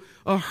through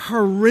a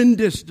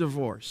horrendous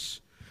divorce,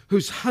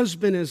 whose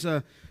husband is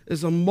a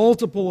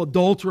multiple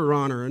adulterer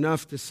on her,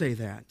 enough to say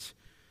that.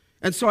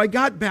 And so I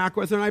got back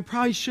with her, and I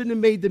probably shouldn't have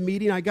made the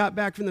meeting. I got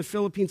back from the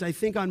Philippines, I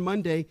think, on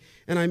Monday,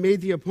 and I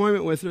made the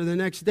appointment with her the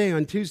next day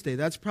on Tuesday.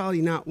 That's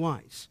probably not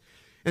wise.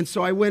 And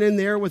so I went in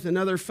there with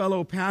another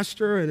fellow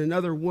pastor and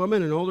another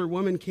woman. An older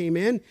woman came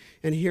in,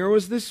 and here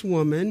was this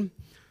woman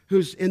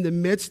who's in the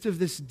midst of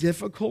this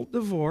difficult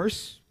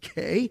divorce,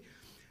 okay?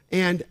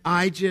 And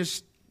I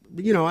just,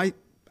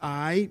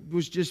 I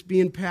was just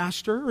being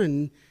pastor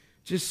and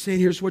just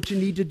saying, here's what you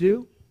need to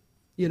do.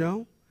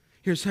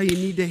 Here's how you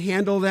need to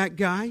handle that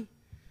guy.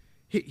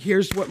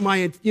 Here's what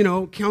my,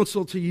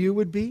 counsel to you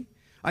would be.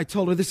 I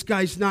told her, this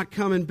guy's not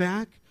coming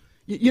back.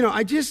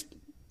 I just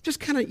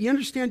kind of, you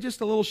understand,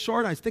 just a little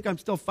short. I think I'm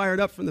still fired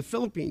up from the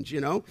Philippines,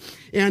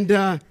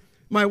 And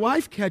my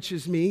wife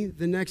catches me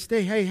the next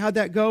day. Hey, how'd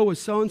that go with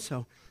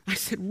so-and-so? I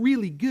said,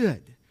 really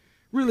good.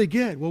 Really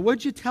good. Well,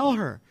 what'd you tell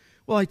her?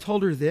 Well, I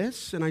told her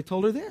this, and I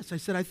told her this. I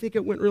said, I think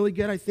it went really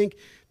good. I think,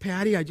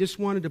 Patty, I just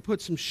wanted to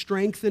put some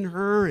strength in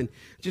her and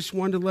just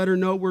wanted to let her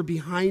know we're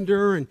behind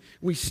her and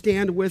we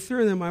stand with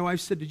her. And then my wife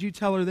said, did you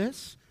tell her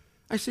this?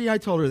 I said, yeah, I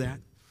told her that.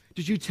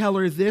 Did you tell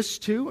her this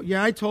too?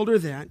 Yeah, I told her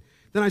that.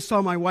 Then I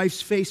saw my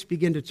wife's face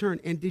begin to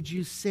turn. And did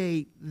you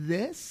say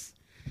this?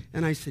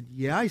 And I said,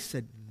 yeah, I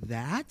said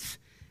that.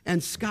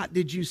 And Scott,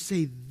 did you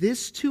say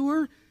this to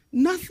her?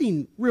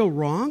 Nothing real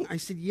wrong. I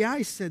said, yeah,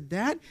 I said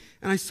that.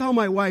 And I saw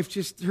my wife,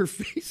 just her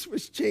face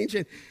was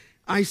changing.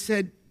 I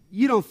said,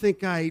 you don't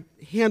think I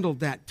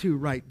handled that too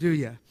right, do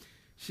you?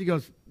 She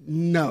goes,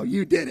 no,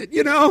 you didn't,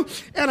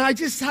 And I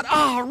just thought,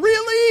 oh,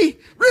 really?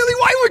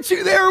 Really? Why weren't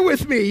you there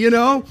with me,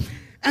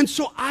 And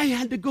so I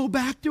had to go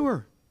back to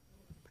her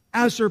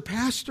as her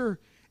pastor,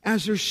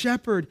 as her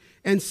shepherd,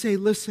 and say,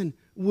 listen,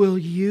 will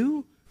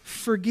you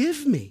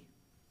forgive me?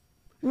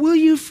 Will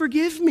you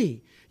forgive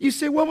me? You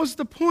say, what was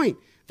the point?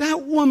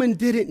 That woman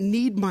didn't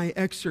need my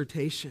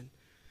exhortation.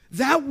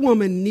 That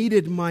woman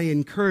needed my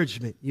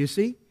encouragement, you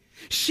see?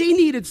 She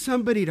needed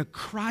somebody to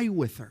cry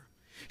with her.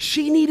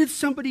 She needed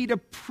somebody to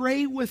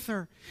pray with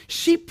her.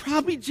 She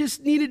probably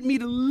just needed me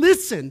to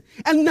listen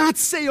and not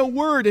say a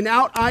word, and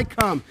out I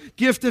come.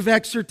 Gift of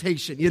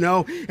exhortation,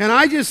 And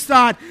I just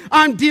thought,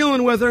 I'm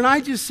dealing with her, and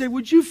I just said,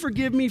 would you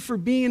forgive me for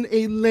being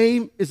a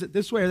lame, is it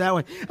this way or that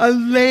way? A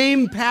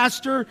lame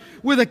pastor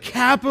with a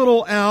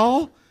capital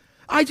L?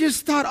 I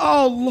just thought,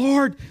 oh,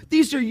 Lord,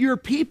 these are your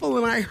people,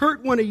 and I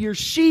hurt one of your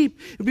sheep.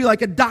 It'd be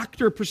like a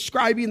doctor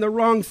prescribing the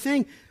wrong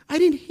thing. I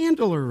didn't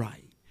handle her right.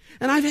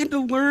 And I've had to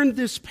learn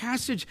this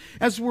passage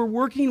as we're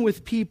working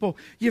with people.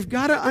 You've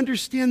got to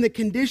understand the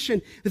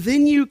condition.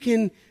 Then you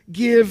can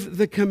give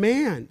the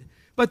command.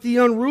 But the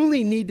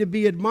unruly need to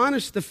be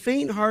admonished. The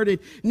faint-hearted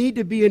need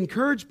to be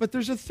encouraged. But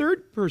there's a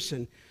third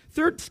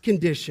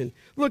condition.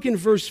 Look in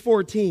verse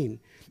 14.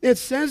 It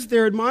says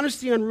there, admonish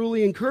the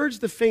unruly, encourage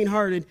the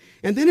faint-hearted.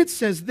 And then it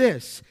says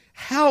this,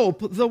 help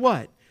the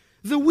what?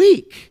 The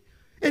weak.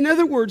 In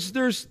other words,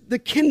 there's the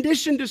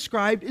condition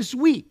described is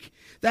weak.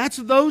 That's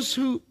those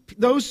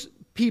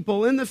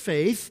people in the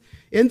faith,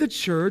 in the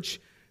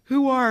church,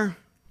 who are,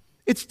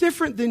 it's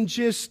different than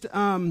just,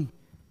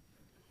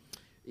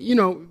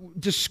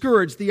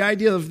 discouraged. The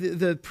idea of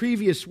the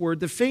previous word,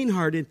 the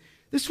faint-hearted,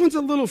 this one's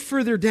a little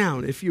further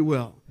down, if you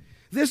will.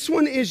 This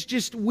one is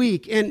just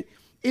weak, and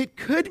it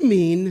could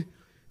mean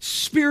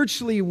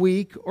spiritually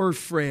weak or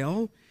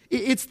frail.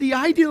 It's the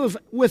idea of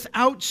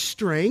without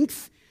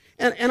strength.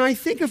 And I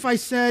think if I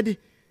said,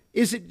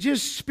 is it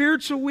just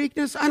spiritual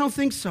weakness? I don't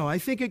think so. I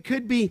think it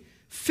could be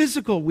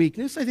physical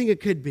weakness. I think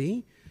it could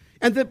be.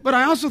 But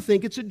I also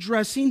think it's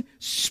addressing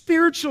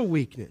spiritual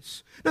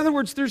weakness. In other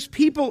words, there's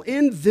people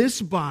in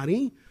this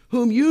body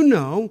whom you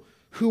know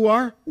who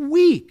are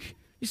weak.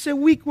 You say,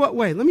 weak what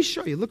way? Let me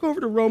show you. Look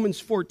over to Romans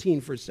 14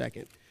 for a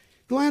second.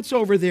 Glance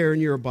over there in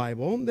your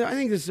Bible. I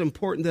think this is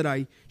important that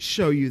I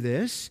show you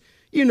this.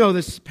 You know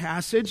this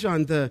passage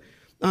on the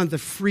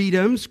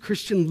freedoms,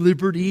 Christian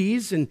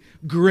liberties, and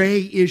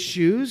gray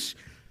issues.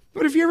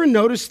 But have you ever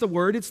noticed the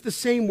word? It's the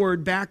same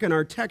word back in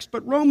our text.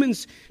 But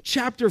Romans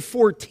chapter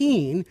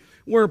 14,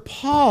 where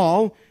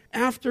Paul,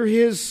 after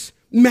his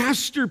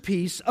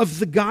masterpiece of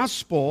the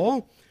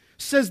gospel,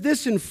 says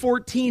this in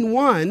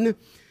 14:1,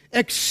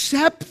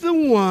 except the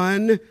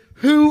one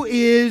who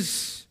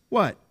is,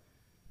 what?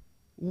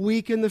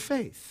 Weak in the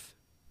faith.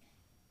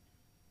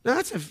 Now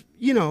that's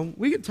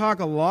we could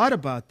talk a lot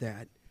about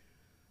that.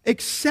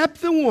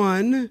 Except the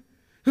one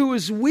who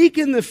is weak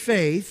in the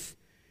faith,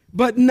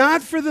 but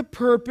not for the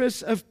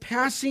purpose of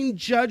passing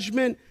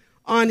judgment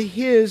on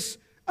his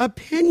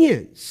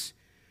opinions.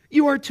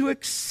 You are to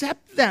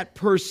accept that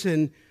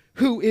person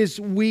who is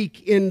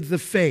weak in the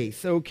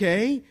faith,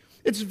 okay?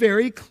 It's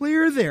very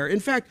clear there. In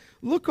fact,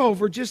 look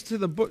over just to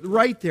the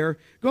right there.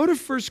 Go to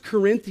 1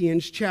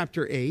 Corinthians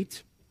chapter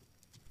 8.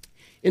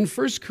 In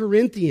 1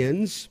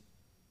 Corinthians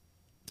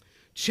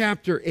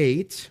chapter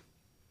 8,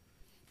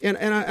 and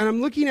I'm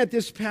looking at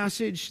this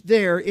passage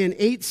there in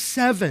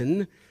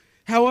 8:7.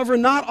 However,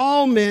 not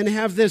all men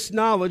have this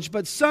knowledge,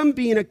 but some,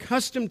 being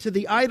accustomed to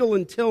the idol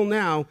until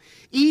now,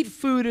 eat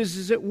food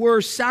as it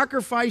were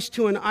sacrificed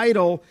to an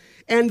idol,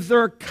 and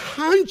their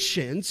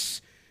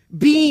conscience,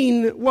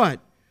 being what?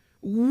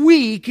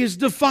 Weak, is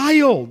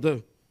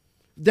defiled.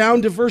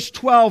 Down to verse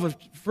 12 of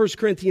 1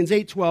 Corinthians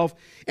 8:12.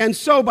 And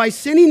so by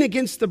sinning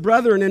against the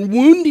brethren and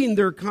wounding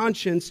their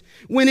conscience,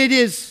 when it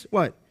is,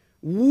 what?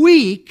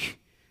 Weak,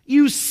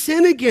 you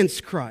sin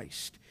against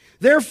Christ.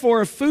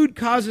 Therefore, if food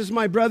causes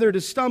my brother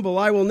to stumble,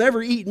 I will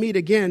never eat meat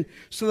again,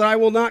 so that I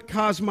will not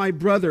cause my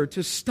brother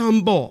to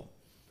stumble.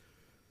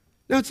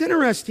 Now, it's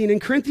interesting. In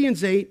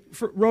Corinthians 8,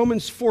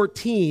 Romans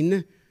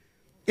 14,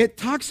 it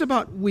talks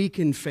about weak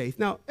in faith.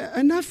 Now,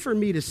 enough for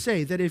me to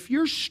say that if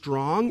you're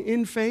strong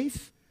in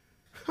faith,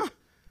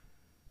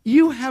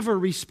 you have a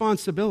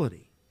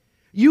responsibility.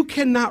 You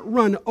cannot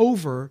run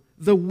over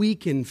the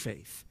weak in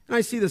faith. And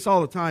I see this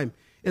all the time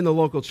in the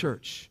local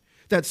church.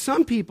 That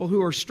some people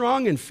who are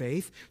strong in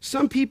faith,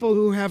 some people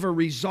who have a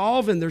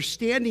resolve and they're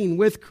standing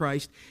with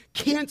Christ,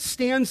 can't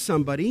stand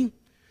somebody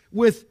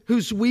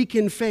who's weak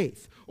in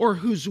faith or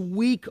who's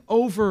weak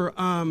over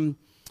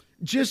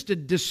just a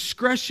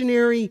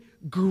discretionary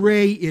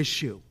gray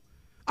issue.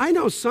 I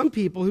know some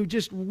people who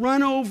just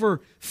run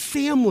over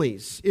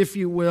families, if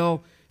you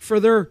will, for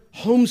their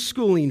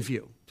homeschooling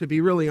view, to be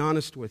really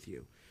honest with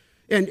you.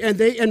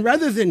 And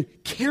rather than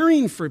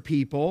caring for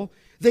people,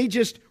 they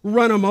just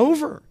run them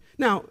over.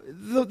 Now,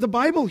 the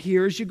Bible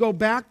here, as you go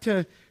back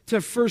to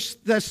 1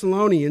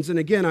 Thessalonians, and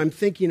again, I'm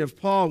thinking of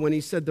Paul when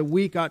he said the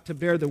weak ought to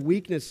bear the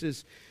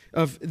weaknesses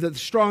of, the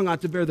strong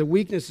ought to bear the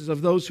weaknesses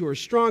of those who are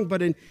strong.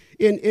 But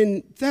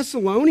in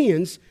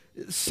Thessalonians,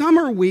 some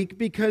are weak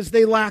because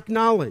they lack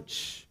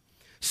knowledge.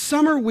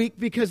 Some are weak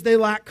because they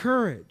lack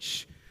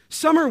courage.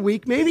 Some are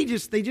weak, maybe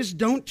they just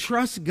don't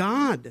trust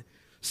God.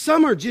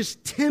 Some are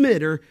just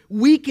timid or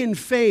weak in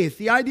faith.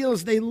 The idea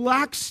is they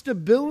lack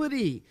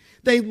stability.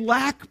 They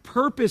lack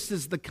purpose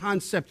is the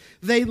concept.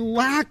 They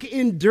lack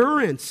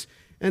endurance.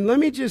 And let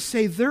me just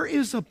say, there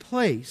is a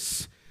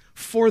place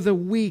for the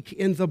weak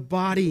in the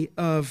body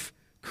of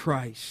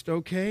Christ,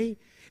 okay?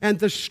 And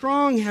the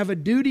strong have a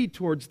duty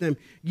towards them.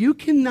 You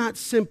cannot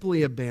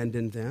simply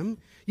abandon them.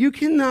 You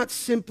cannot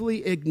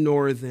simply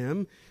ignore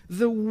them.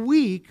 The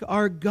weak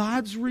are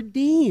God's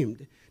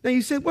redeemed. Now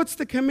you say, what's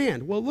the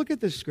command? Well, look at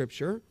the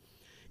scripture.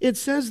 It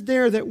says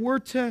there that we're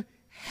to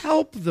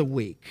help the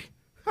weak.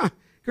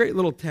 Great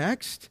little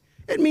text.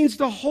 It means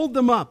to hold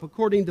them up,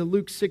 according to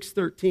Luke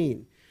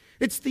 6:13.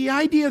 It's the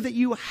idea that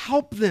you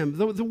help them.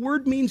 The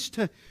word means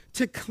to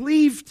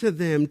cleave to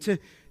them, to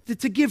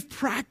give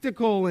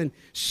practical and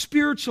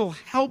spiritual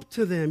help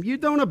to them. You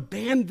don't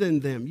abandon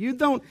them. You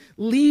don't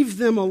leave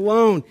them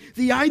alone.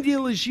 The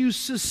ideal is you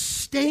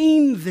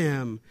sustain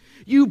them.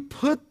 You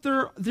put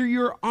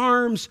your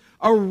arms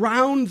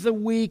around the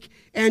weak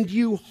and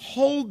you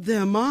hold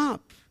them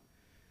up.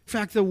 In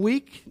fact, the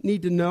weak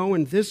need to know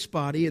in this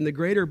body, in the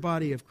greater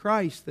body of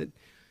Christ, that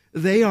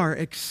they are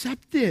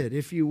accepted,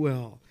 if you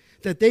will,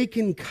 that they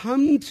can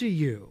come to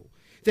you,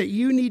 that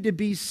you need to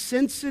be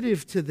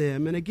sensitive to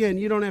them. And again,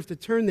 you don't have to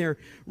turn there.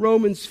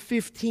 Romans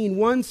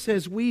 15:1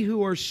 says, we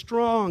who are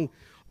strong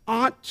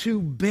ought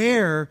to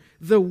bear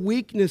the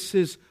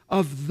weaknesses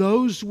of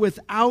those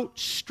without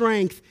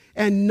strength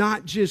and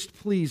not just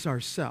please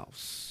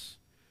ourselves.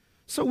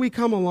 So we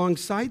come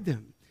alongside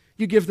them.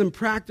 You give them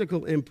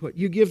practical input.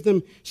 You give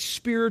them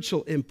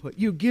spiritual input.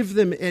 You give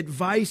them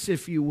advice,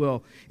 if you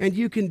will. And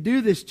you can do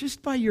this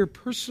just by your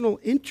personal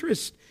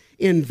interest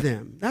in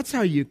them. That's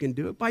how you can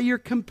do it, by your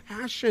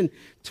compassion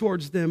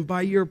towards them,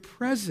 by your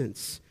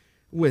presence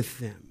with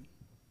them.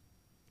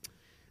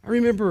 I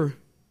remember a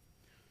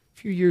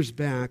few years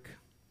back,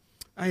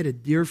 I had a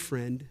dear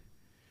friend,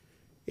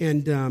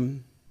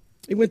 and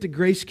he went to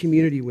Grace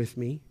Community with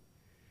me,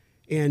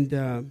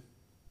 and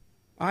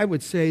I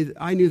would say that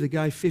I knew the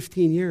guy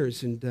 15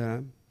 years,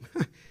 and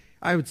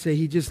I would say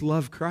he just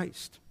loved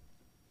Christ.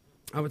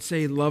 I would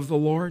say he loved the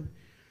Lord.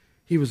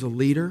 He was a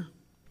leader.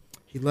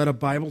 He led a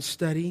Bible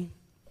study,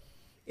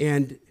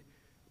 and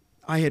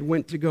I had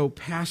went to go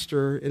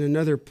pastor in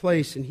another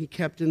place, and he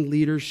kept in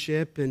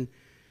leadership, and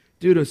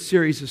due to a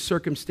series of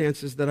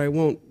circumstances that I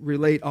won't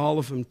relate all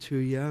of them to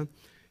you,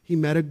 he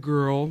met a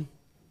girl,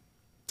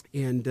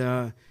 and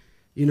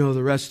you know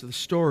the rest of the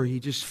story. He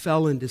just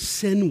fell into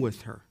sin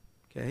with her,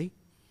 okay?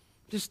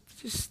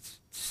 Just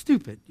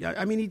stupid.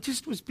 I mean, he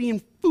just was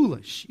being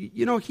foolish.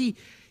 You know, he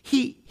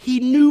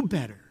knew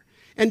better.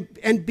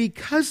 And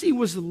because he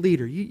was a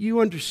leader, you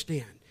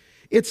understand,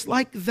 it's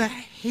like the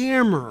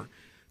hammer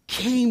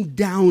came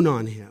down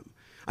on him.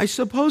 I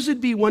suppose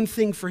it'd be one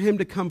thing for him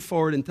to come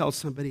forward and tell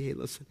somebody, hey,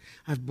 listen,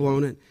 I've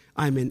blown it.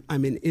 I'm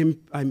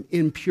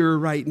impure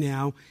right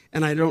now,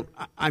 and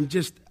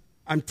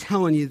I'm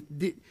telling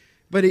you.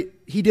 But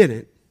he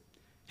didn't.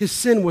 His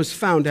sin was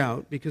found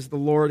out because the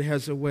Lord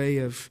has a way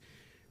of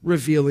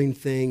revealing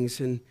things.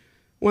 And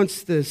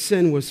once the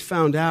sin was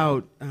found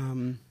out,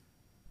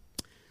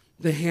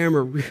 the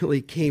hammer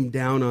really came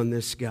down on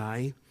this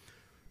guy.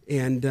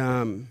 And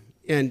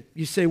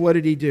you say, what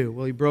did he do?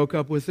 Well, he broke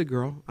up with the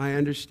girl. I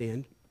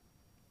understand.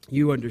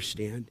 You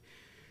understand.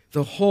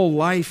 The whole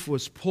life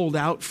was pulled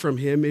out from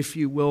him, if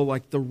you will,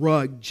 like the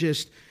rug.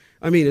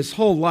 His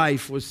whole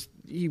life was,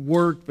 he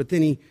worked, but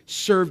then he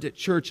served at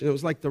church, and it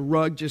was like the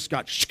rug just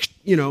got,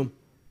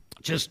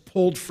 just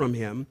pulled from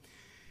him.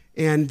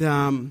 And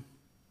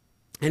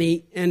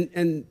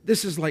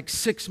this is like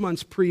 6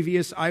 months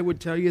previous. I would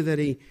tell you that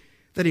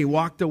he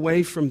walked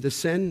away from the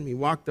sin. He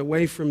walked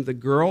away from the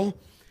girl.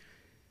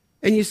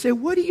 And you say,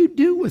 what do you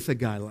do with a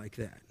guy like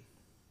that?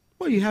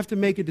 Well, you have to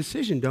make a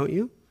decision, don't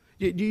you?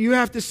 You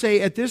have to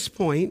say at this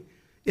point,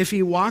 if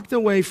he walked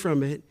away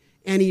from it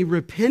and he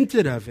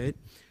repented of it,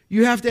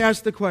 you have to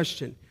ask the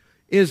question,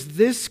 is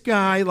this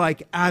guy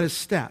like out of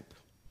step?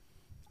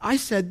 I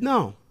said,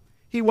 no.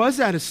 He was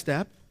out of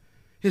step.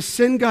 His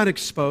sin got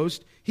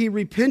exposed. He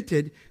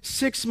repented.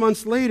 6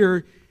 months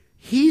later,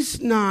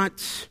 he's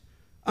not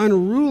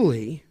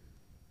unruly.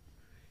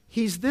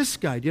 He's this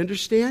guy. Do you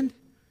understand?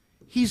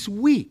 He's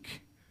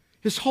weak.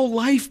 His whole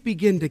life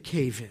began to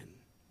cave in.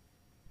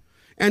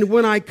 And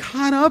when I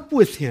caught up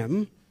with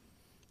him,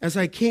 as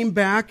I came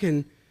back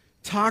and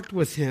talked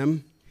with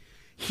him,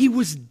 he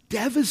was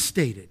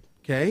devastated,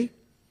 okay?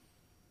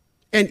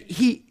 And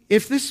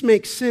if this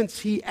makes sense,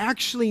 he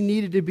actually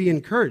needed to be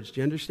encouraged.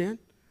 Do you understand?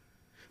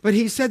 But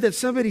he said that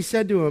somebody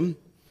said to him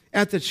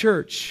at the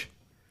church,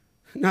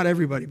 not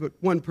everybody, but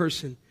one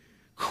person,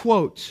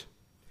 quote,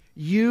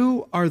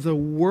 "You are the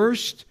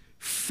worst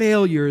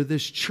failure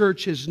this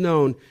church has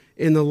known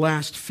in the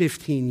last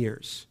 15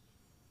 years.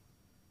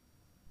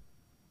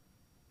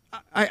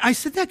 I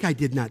said, that guy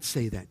did not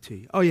say that to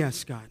you. Oh, yeah,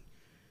 Scott.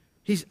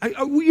 You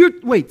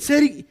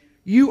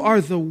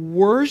are the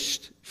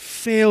worst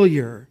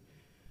failure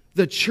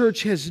the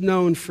church has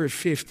known for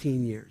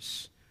 15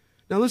 years.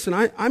 Now, listen,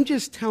 I'm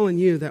just telling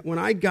you that when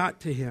I got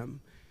to him,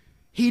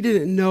 he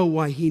didn't know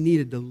why he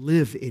needed to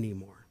live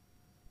anymore.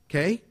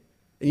 Okay?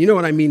 And you know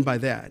what I mean by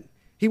that.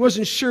 He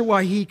wasn't sure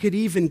why he could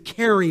even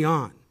carry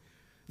on.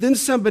 Then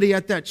somebody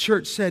at that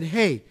church said,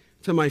 hey,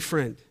 to my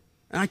friend,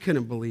 and I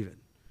couldn't believe it.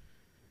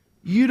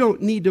 You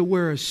don't need to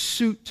wear a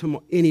suit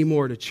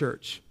anymore to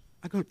church.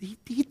 I go,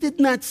 he did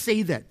not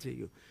say that to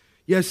you.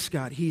 Yes,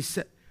 Scott, he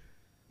said,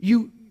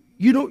 you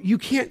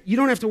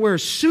don't have to wear a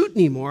suit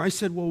anymore. I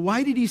said, well,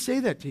 why did he say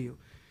that to you?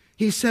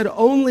 He said,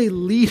 only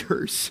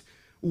leaders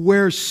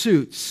wear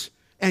suits,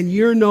 and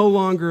you're no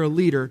longer a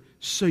leader,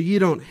 so you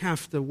don't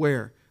have to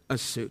wear a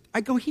suit.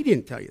 I go, he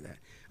didn't tell you that.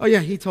 Oh, yeah,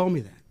 he told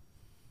me that.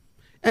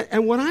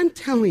 And what I'm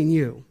telling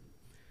you,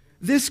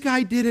 this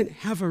guy didn't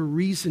have a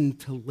reason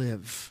to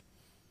live.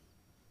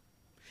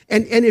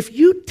 And if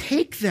you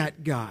take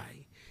that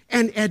guy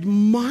and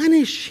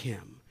admonish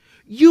him,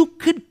 you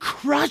could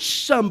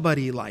crush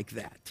somebody like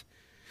that.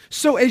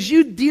 So as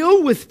you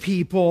deal with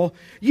people,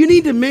 you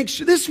need to make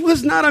sure this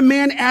was not a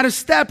man out of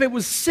step. It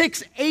was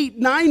 6, 8,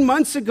 9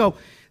 months ago.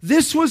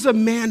 This was a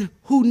man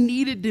who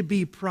needed to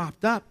be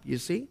propped up, you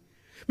see.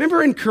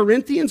 Remember in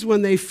Corinthians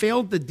when they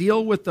failed to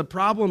deal with the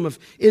problem of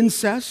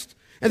incest?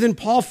 And then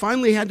Paul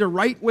finally had to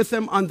write with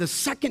them on the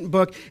second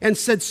book and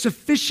said,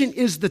 sufficient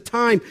is the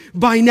time.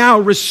 By now,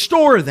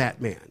 restore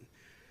that man.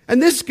 And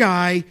this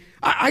guy,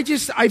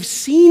 I've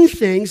seen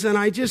things and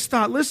I just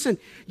thought, listen,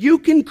 you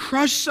can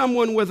crush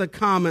someone with a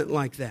comment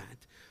like that.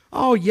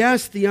 Oh,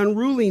 yes, the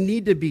unruly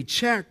need to be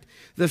checked.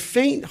 The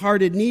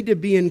faint-hearted need to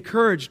be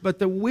encouraged, but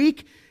the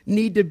weak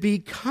need to be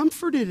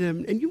comforted.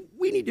 And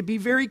we need to be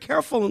very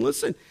careful. And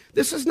listen,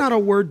 this is not a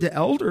word to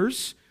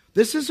elders.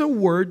 This is a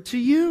word to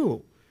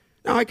you.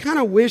 Now, I kind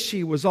of wish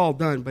he was all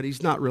done, but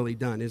he's not really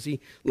done. As he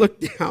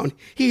looked down,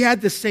 he had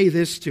to say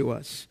this to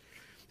us.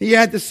 He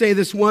had to say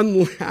this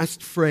one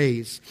last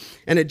phrase,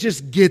 and it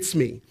just gets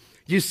me.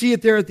 You see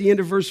it there at the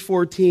end of verse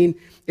 14.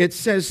 It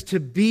says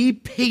to be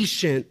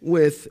patient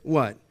with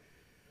what?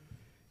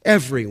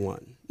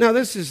 Everyone. Now,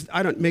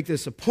 I don't make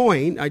this a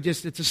point.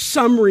 It's a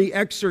summary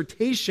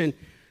exhortation.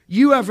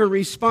 You have a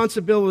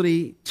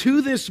responsibility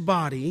to this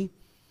body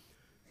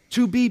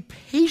to be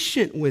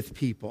patient with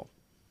people.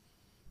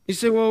 You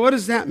say, well, what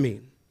does that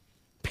mean?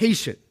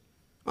 Patient.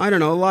 I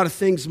don't know. A lot of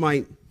things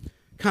might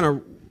kind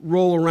of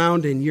roll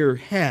around in your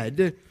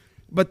head.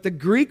 But the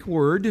Greek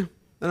word,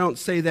 I don't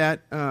say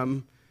that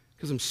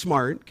because I'm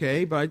smart,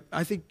 okay? But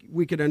I think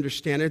we could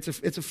understand it.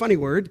 It's a funny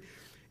word.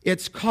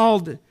 It's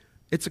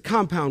a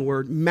compound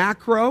word,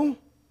 macrothumia,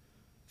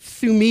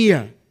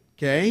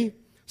 okay?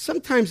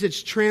 Sometimes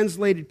it's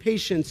translated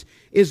patience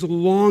is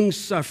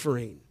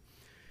long-suffering.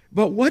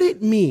 But what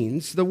it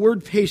means, the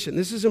word patient,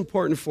 this is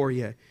important for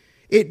you.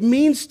 It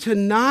means to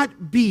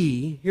not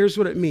be, here's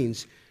what it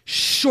means,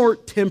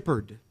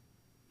 short-tempered.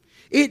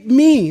 It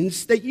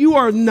means that you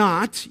are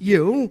not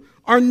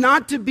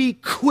to be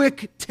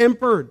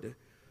quick-tempered.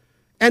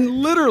 And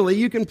literally,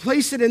 you can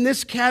place it in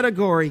this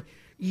category.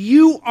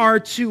 You are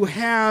to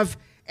have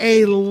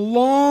a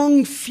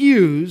long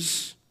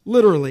fuse,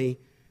 literally,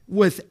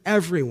 with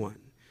everyone.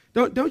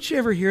 Don't you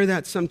ever hear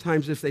that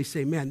sometimes if they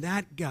say, man,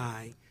 that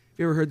guy, have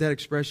you ever heard that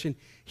expression?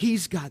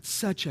 He's got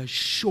such a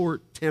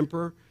short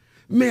temper.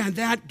 Man,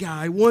 that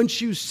guy,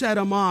 once you set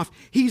him off,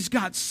 he's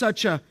got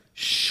such a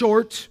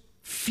short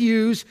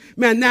fuse.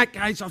 Man, that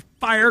guy's a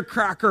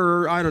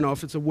firecracker. I don't know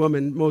if it's a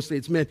woman, mostly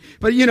it's men.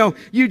 But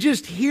you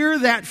just hear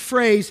that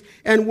phrase,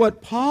 and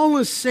what Paul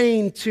is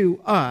saying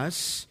to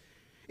us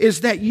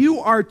is that you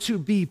are to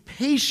be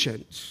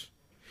patient.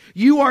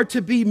 You are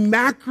to be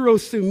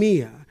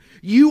macrothumia.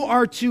 You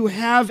are to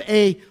have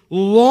a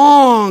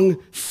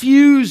long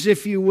fuse,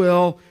 if you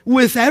will,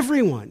 with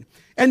everyone.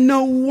 And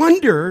no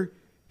wonder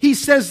he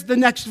says the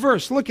next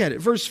verse, look at it,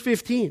 verse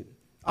 15,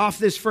 off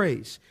this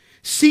phrase.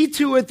 See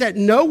to it that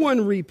no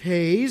one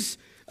repays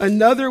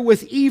another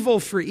with evil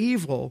for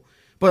evil,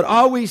 but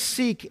always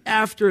seek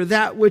after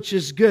that which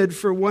is good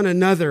for one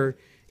another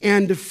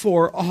and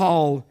for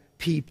all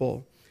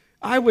people.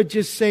 I would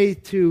just say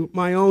to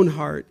my own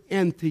heart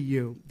and to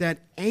you that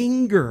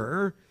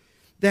anger,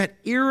 that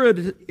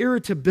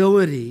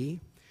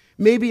irritability,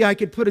 maybe I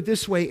could put it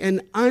this way,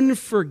 an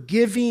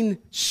unforgiving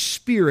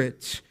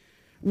spirit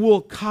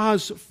will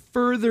cause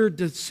further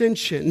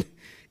dissension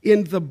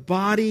in the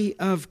body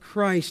of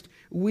Christ.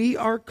 We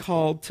are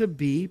called to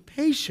be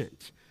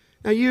patient.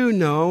 Now you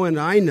know, and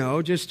I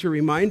know, just to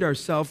remind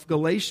ourselves,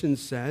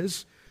 Galatians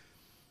says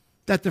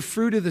that the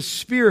fruit of the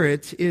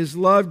Spirit is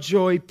love,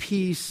 joy,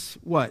 peace,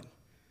 what?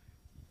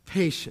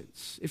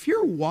 Patience. If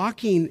you're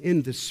walking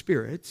in the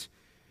Spirit,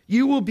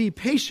 you will be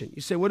patient.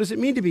 You say, what does it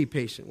mean to be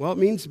patient? Well, it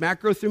means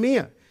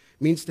macrothumia. It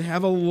means to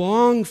have a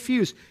long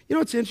fuse. You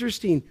know, it's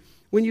interesting.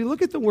 When you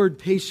look at the word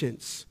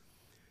patience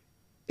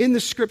in the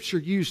Scripture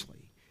usually,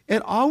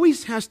 it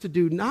always has to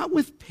do not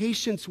with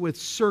patience with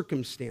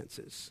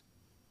circumstances.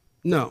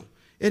 No,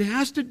 it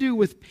has to do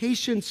with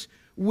patience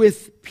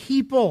with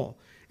people.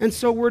 And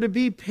so we're to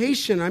be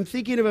patient. I'm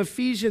thinking of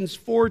Ephesians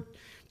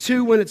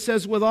 4:2 when it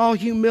says, with all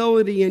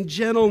humility and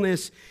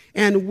gentleness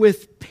and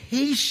with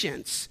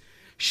patience,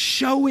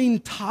 showing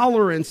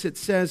tolerance, it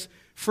says,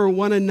 for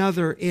one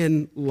another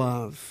in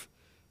love.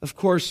 Of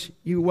course,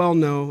 you well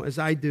know, as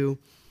I do,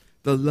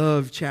 the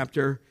love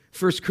chapter,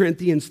 1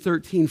 Corinthians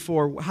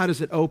 13:4. How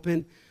does it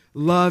open?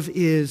 Love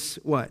is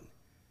what?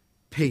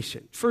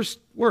 Patient. First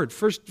word,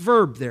 first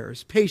verb there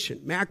is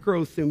patient,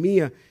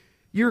 macrothumia.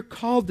 You're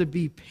called to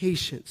be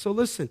patient. So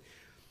listen,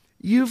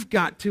 you've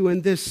got to,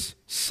 in this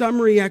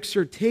summary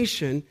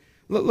exhortation,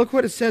 look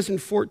what it says in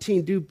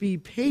 14, do be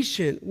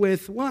patient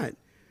with what?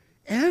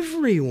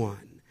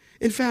 Everyone.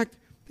 In fact,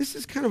 this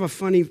is kind of a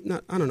funny,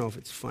 I don't know if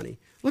it's funny.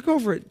 Look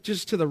over it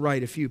just to the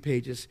right a few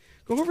pages.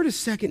 Go over to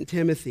 2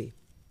 Timothy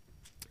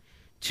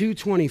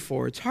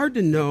 2:24. It's hard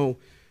to know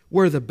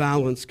where the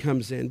balance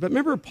comes in. But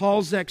remember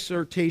Paul's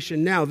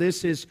exhortation. Now,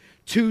 this is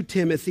to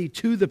Timothy,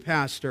 to the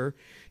pastor.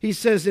 He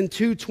says in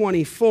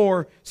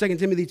 2:24, 2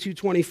 Timothy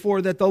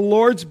 2:24, that the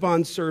Lord's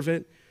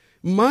bondservant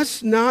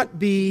must not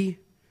be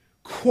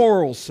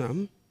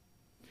quarrelsome,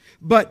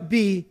 but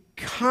be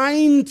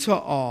kind to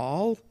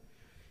all,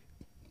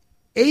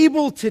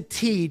 able to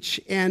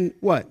teach, and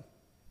what?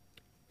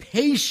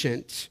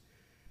 Patient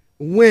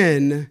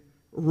when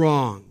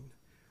wrong.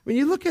 When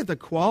you look at the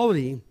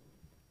quality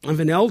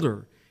of an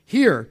elder,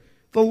 here,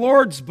 the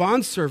Lord's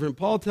bondservant,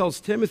 Paul tells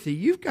Timothy,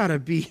 you've got to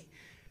be,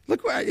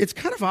 look, it's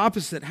kind of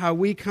opposite how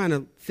we kind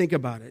of think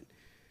about it.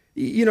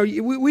 You know,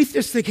 we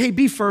just think, hey,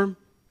 be firm.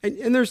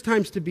 And there's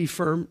times to be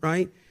firm,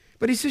 right?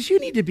 But he says, you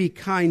need to be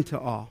kind to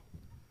all.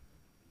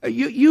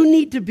 You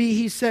need to be,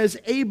 he says,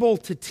 able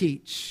to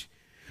teach.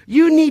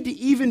 You need to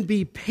even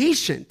be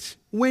patient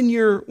when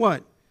you're,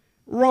 what?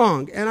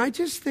 Wrong. And I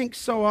just think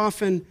so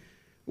often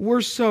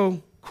we're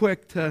so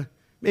quick to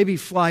maybe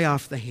fly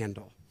off the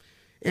handle.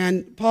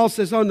 And Paul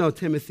says, oh no,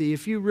 Timothy,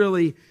 if you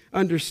really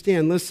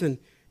understand, listen,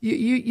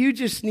 you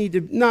just need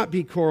to not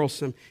be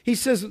quarrelsome. He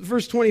says,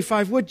 verse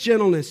 25, with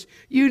gentleness,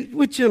 I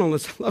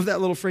love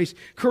that little phrase,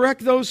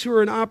 correct those who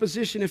are in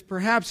opposition, if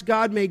perhaps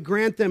God may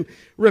grant them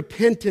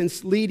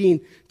repentance leading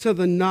to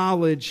the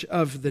knowledge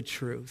of the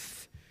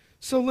truth.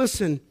 So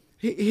listen,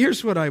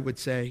 here's what I would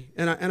say,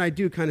 and I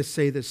do kind of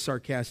say this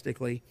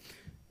sarcastically,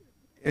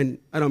 and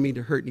I don't mean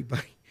to hurt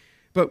anybody,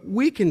 but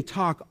we can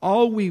talk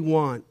all we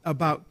want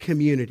about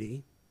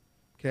community,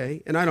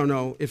 okay? And I don't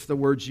know if the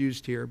word's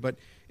used here, but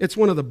it's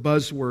one of the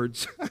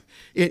buzzwords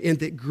in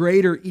the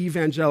greater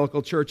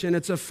evangelical church, and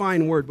it's a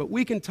fine word, but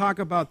we can talk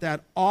about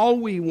that all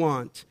we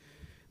want.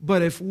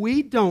 But if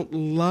we don't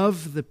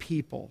love the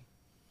people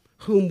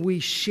whom we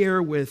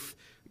share with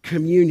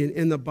communion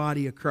in the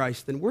body of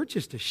Christ, then we're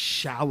just a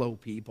shallow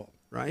people,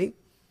 right?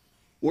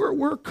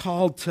 We're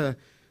called to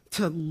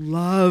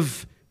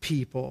love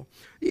people.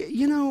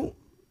 You know,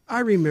 I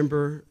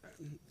remember,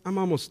 I'm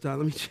almost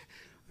done.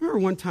 I remember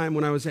one time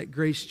when I was at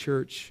Grace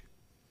Church,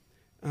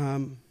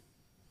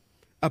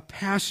 a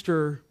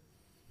pastor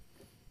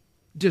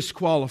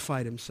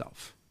disqualified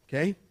himself,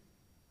 okay?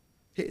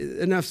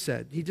 Enough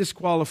said. He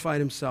disqualified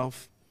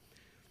himself,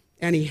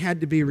 and he had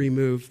to be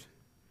removed.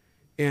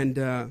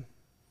 And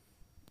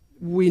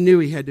we knew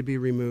he had to be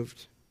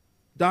removed.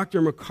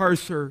 Dr.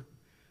 MacArthur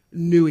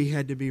knew he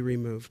had to be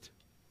removed.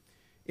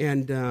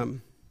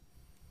 And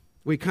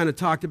we kind of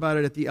talked about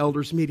it at the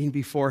elders' meeting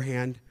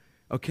beforehand.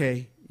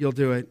 Okay, you'll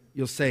do it.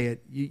 You'll say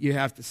it. You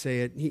have to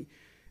say it.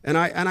 And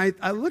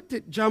I looked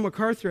at John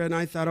MacArthur and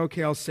I thought,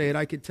 okay, I'll say it.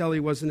 I could tell he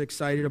wasn't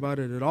excited about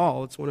it at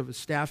all. It's one of his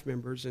staff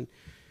members. And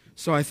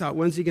so I thought,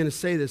 when's he going to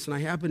say this? And I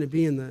happened to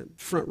be in the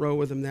front row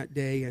with him that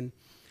day.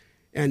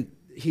 And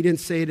he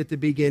didn't say it at the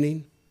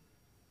beginning.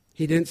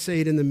 He didn't say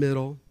it in the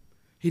middle.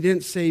 He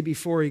didn't say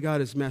before he got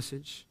his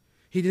message.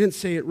 He didn't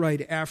say it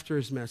right after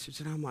his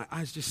message. And I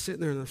was just sitting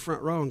there in the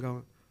front row and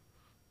going,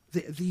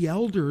 the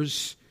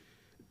elders,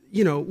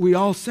 you know, we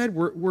all said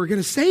we're going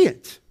to say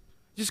it.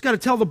 Just got to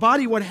tell the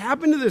body what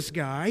happened to this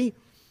guy.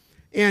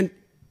 And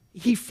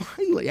he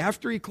finally,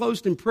 after he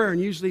closed in prayer,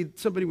 and usually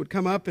somebody would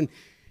come up and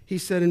he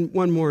said, and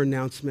one more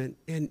announcement,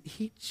 and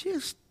he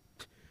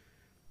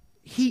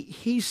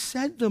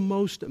said the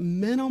most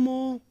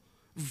minimal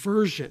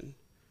version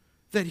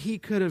that he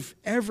could have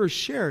ever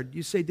shared.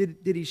 You say, did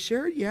he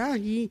share it? Yeah,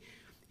 he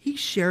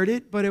shared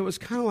it, but it was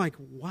kind of like,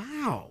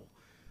 wow.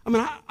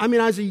 I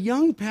mean, as a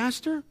young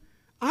pastor,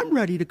 I'm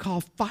ready to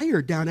call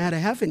fire down out of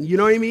heaven. You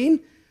know what I mean?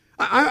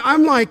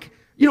 I'm like,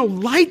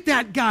 light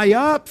that guy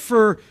up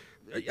for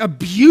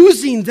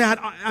abusing that.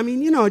 I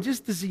mean,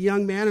 just as a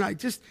young man,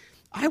 and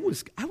I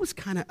was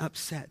kind of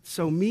upset.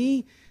 So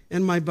me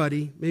and my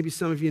buddy, maybe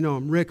some of you know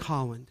him, Rick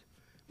Holland,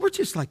 we're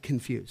just like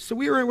confused. So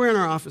we're in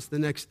our office the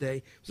next day.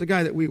 It was a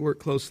guy that we work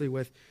closely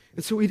with.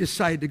 And so we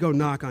decided to go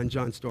knock on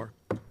John's door.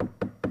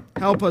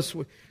 Help us.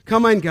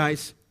 Come on,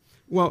 guys.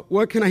 Well,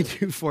 what can I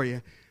do for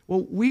you?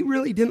 Well, we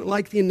really didn't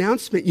like the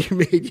announcement you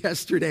made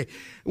yesterday.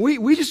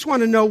 We just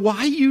want to know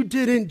why you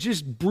didn't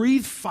just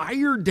breathe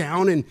fire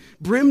down and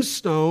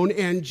brimstone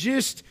and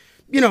just,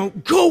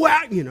 go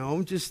out,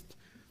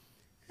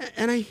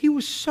 And he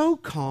was so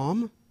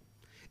calm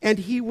and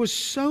he was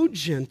so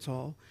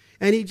gentle.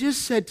 And he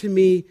just said to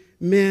me,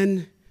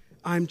 men,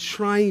 I'm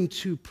trying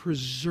to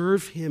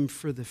preserve him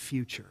for the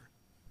future.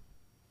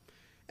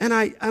 And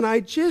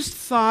I just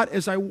thought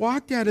as I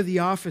walked out of the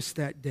office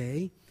that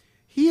day,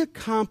 he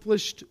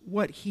accomplished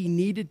what he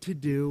needed to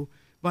do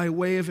by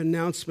way of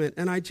announcement.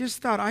 And I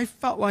just thought, I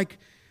felt like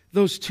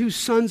those two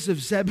sons of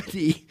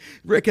Zebedee,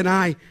 Rick and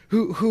I,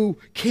 who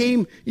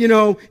came,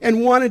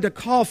 and wanted to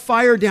call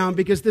fire down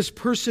because this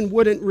person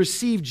wouldn't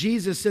receive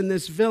Jesus in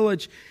this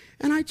village.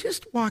 And I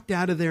just walked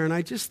out of there and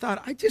I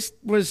thought,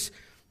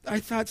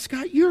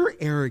 Scott, you're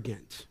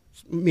arrogant.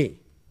 Me.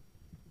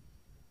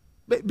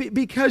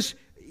 Because,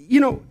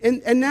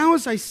 and now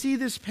as I see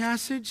this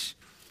passage,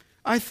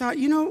 I thought,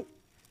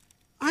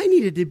 I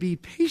needed to be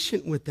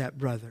patient with that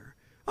brother.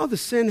 Oh, the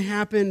sin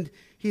happened.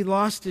 He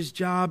lost his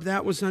job.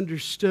 That was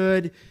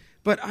understood.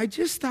 But I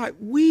just thought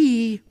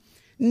we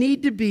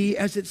need to be,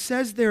 as it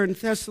says there in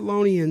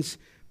Thessalonians,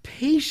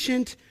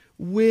 patient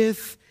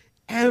with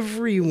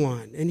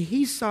everyone. And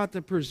he sought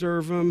to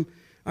preserve them.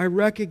 I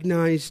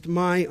recognized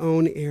my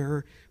own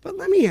error. But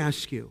let me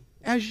ask you,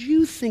 as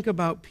you think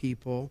about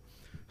people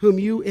whom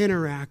you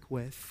interact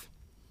with,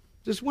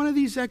 does one of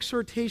these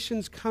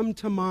exhortations come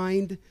to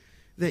mind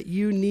that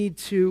you need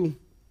to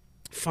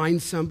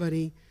find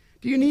somebody?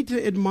 Do you need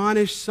to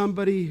admonish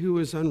somebody who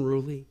is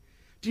unruly?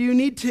 Do you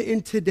need to,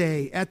 in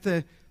today, at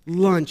the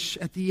lunch,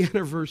 at the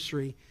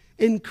anniversary,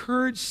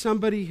 encourage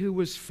somebody who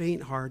was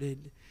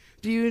faint-hearted?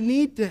 Do you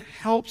need to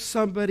help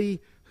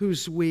somebody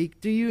who's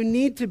weak? Do you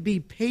need to be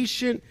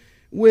patient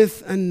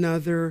with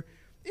another?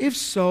 If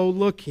so,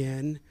 look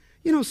in.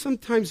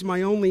 Sometimes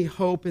my only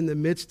hope in the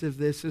midst of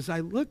this is I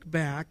look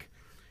back,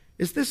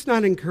 is this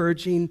not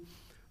encouraging,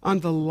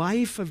 on the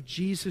life of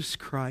Jesus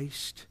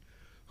Christ,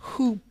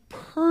 who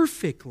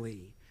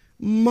perfectly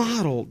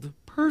modeled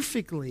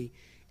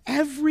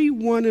every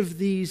one of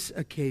these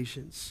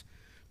occasions.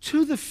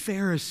 To the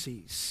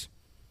Pharisees,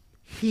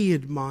 he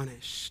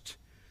admonished.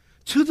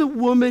 To the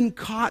woman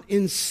caught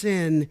in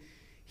sin,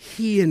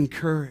 he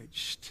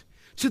encouraged.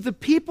 To the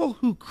people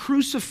who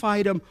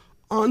crucified him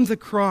on the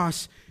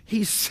cross,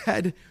 he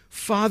said,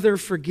 Father,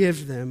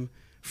 forgive them,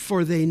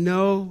 for they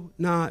know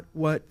not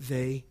what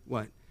they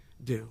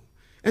do.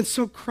 And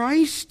so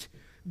Christ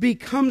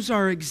becomes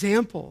our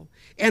example.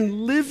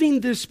 And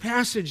living this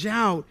passage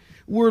out,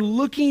 we're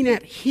looking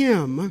at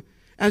him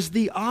as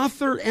the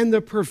author and the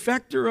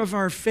perfecter of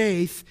our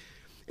faith.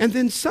 And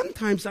then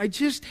sometimes I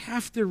just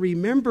have to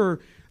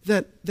remember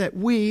that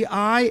we're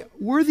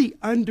the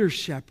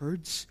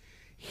under-shepherds.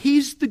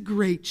 He's the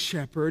great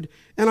shepherd.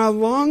 And I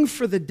long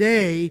for the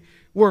day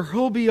where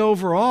he'll be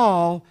over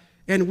all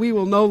and we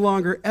will no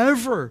longer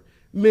ever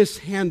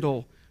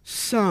mishandle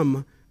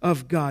some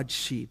of God's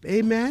sheep.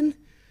 Amen?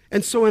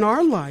 And so in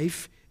our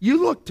life,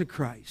 you look to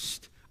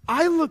Christ.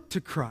 I look to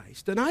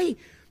Christ. And I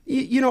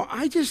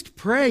just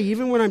pray,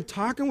 even when I'm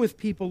talking with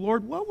people,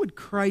 Lord, what would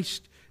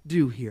Christ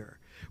do here?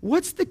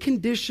 What's the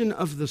condition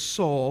of the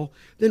soul?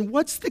 Then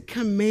what's the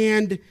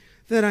command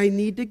that I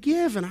need to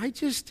give? And I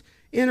just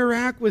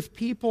interact with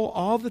people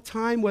all the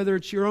time, whether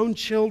it's your own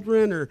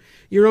children or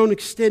your own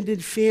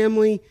extended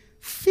family.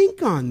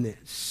 Think on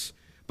this.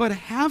 But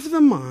have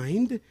the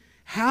mind,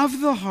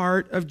 have the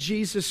heart of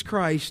Jesus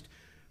Christ,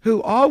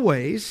 who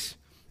always,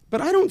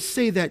 but I don't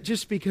say that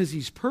just because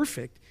he's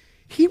perfect.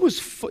 He was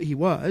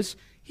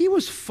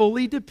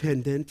fully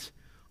dependent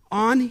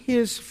on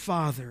his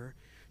Father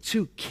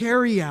to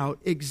carry out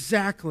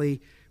exactly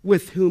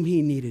with whom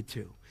he needed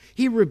to.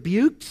 He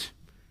rebuked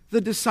the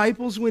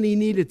disciples when he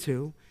needed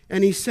to,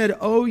 and he said,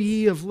 "O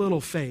ye of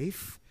little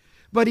faith,"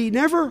 but he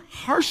never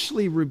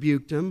harshly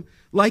rebuked them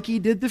like he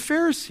did the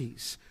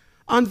Pharisees.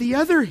 On the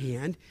other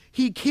hand,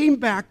 he came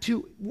back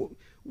to,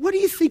 what do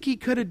you think he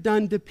could have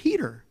done to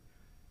Peter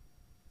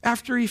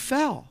after he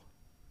fell?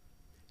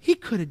 He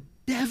could have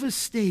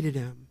devastated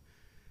him.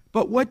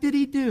 But what did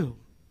he do?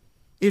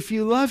 If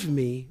you love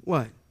me,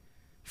 what?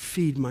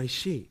 Feed my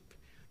sheep.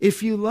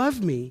 If you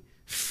love me,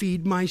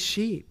 feed my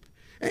sheep.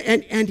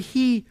 And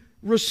he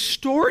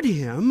restored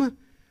him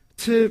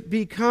to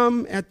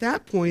become, at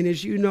that point,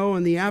 as you know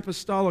in the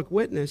apostolic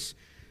witness,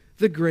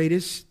 the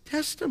greatest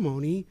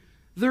testimony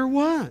there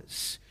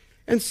was.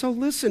 And so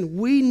listen,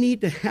 we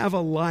need to have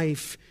a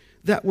life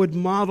that would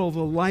model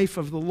the life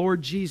of the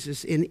Lord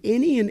Jesus in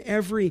any and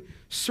every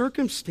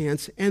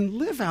circumstance and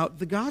live out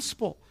the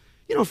gospel.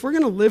 You know, if we're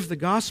going to live the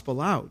gospel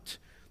out,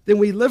 then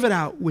we live it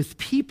out with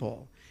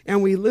people.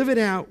 And we live it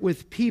out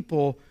with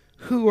people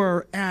who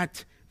are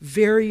at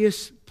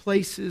various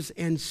places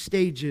and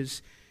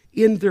stages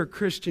in their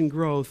Christian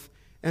growth,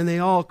 and they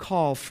all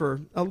call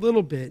for a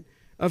little bit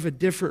of a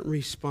different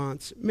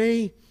response.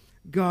 May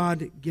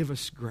God give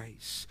us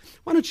grace.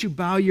 Why don't you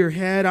bow your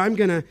head? I'm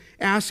going to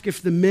ask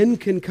if the men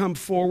can come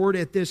forward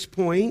at this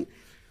point.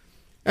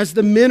 As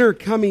the men are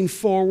coming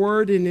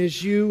forward, and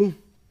as you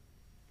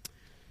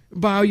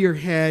bow your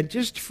head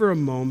just for a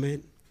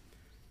moment,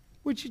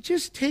 would you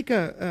just take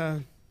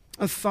a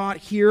thought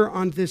here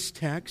on this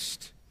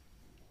text?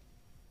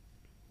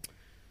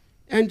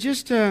 And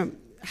just how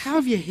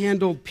have you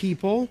handled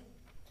people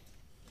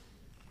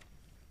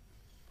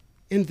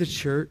in the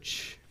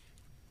church?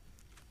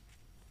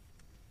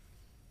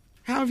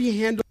 How have you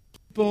handled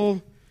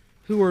people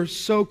who are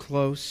so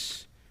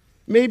close?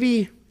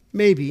 Maybe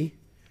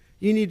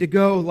you need to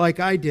go like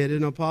I did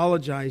and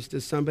apologize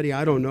to somebody.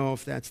 I don't know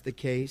if that's the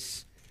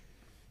case,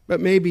 but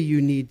maybe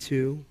you need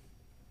to.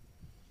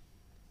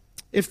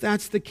 If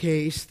that's the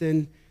case,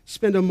 then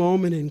spend a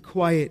moment in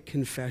quiet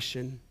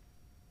confession.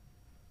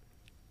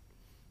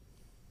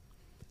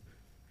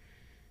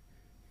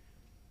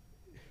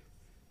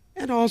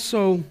 And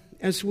also,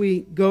 as we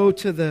go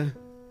to the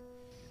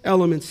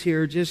elements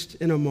here just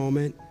in a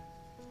moment,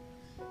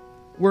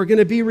 we're going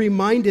to be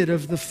reminded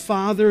of the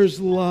Father's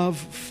love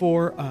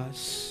for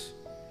us.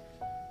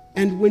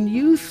 And when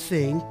you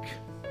think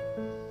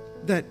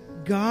that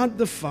God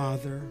the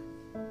Father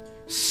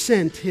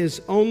sent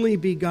His only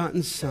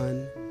begotten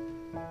Son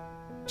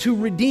to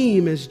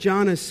redeem, as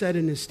John has said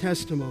in his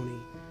testimony,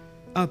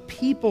 a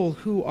people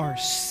who are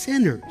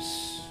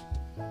sinners,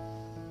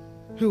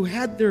 who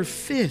had their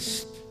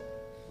fist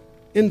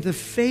in the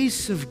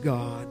face of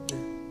God,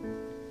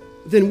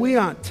 then we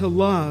ought to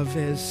love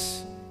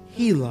as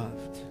He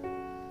loved.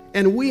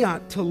 And we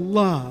ought to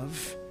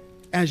love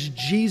as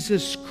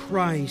Jesus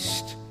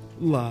Christ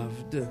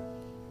loved.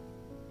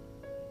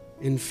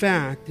 In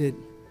fact, it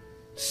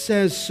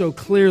says so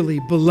clearly,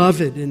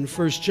 beloved, in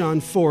 1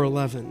 John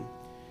 4:11,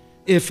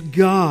 if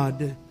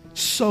God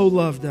so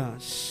loved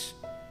us,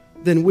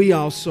 then we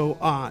also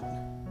ought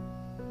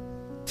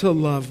to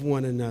love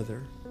one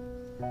another.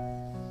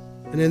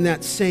 And in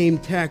that same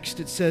text,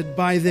 it said,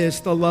 by this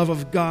the love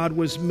of God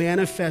was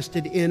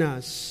manifested in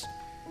us,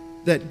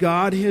 that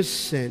God has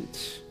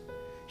sent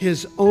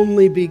His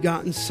only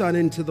begotten Son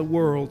into the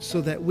world so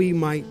that we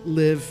might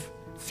live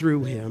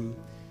through Him.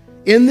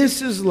 In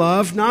this is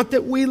love, not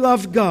that we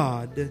love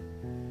God,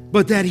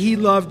 but that He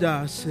loved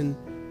us and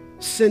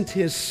sent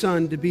His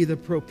Son to be the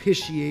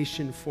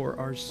propitiation for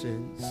our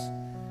sins.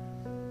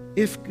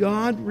 If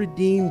God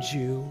redeemed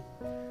you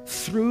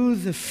through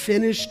the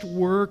finished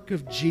work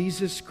of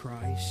Jesus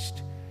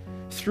Christ,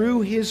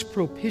 through His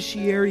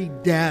propitiatory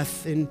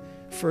death in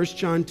 1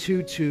 John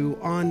 2:2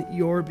 on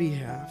your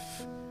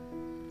behalf,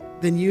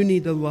 then you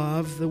need to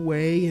love the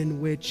way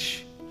in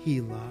which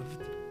He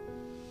loved.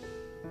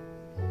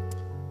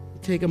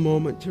 Take a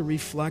moment to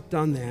reflect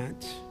on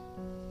that.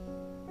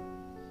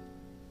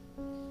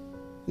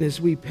 And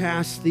as we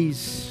pass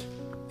these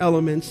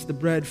elements, the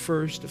bread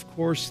first, of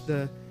course,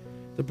 the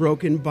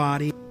broken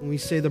body. When we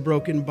say the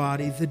broken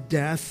body, the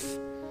death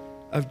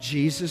of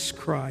Jesus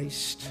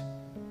Christ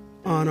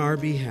on our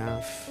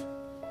behalf,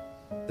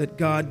 that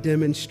God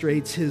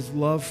demonstrates His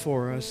love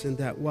for us, and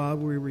that while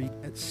we were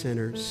yet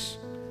sinners,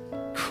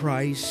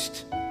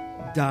 Christ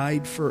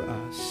died for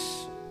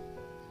us.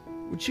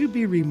 Would you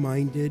be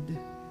reminded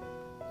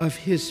of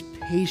His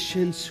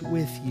patience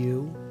with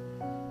you,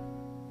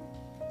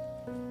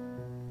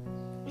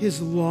 His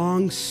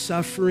long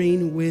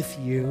suffering with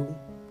you?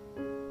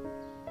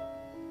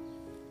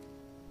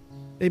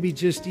 Maybe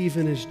just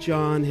even as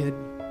John had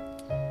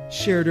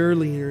shared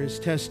earlier in his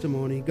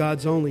testimony,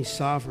 God's only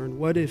sovereign.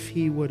 What if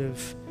He would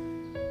have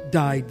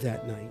died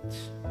that night?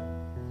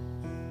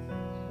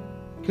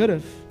 Could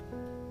have.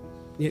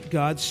 Yet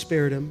God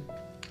spared Him.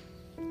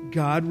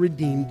 God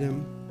redeemed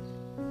Him.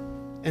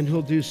 And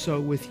He'll do so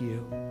with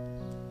you.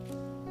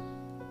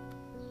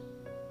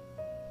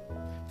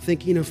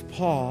 Thinking of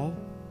Paul,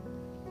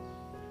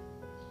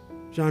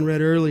 John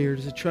read earlier, it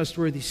is a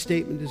trustworthy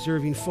statement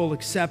deserving full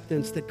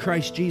acceptance that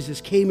Christ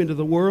Jesus came into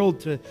the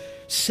world to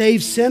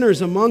save sinners,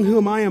 among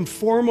whom I am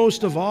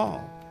foremost of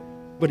all.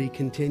 But he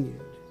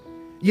continued,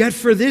 yet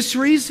for this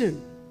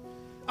reason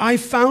I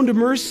found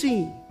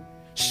mercy,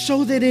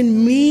 so that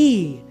in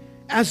me,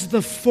 as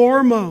the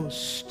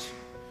foremost,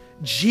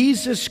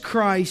 Jesus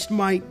Christ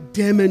might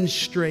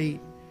demonstrate,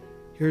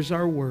 here's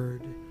our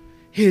word,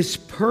 His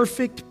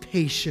perfect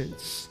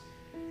patience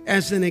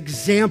as an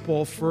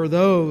example for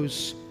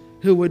those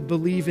who would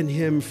believe in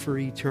Him for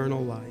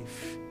eternal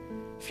life.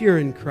 If you're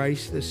in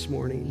Christ this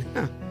morning,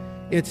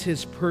 it's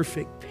His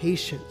perfect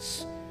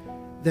patience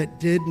that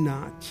did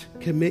not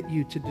commit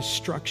you to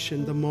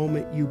destruction the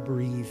moment you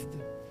breathed.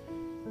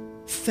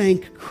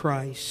 Thank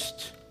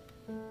Christ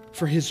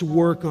for his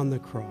work on the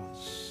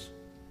cross.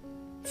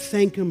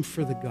 Thank him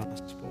for the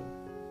gospel.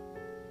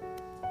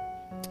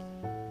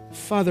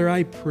 Father,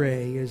 I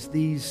pray as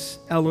these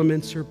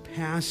elements are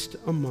passed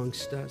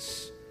amongst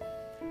us,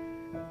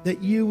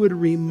 that you would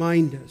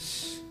remind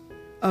us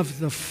of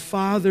the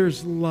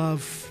Father's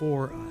love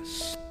for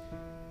us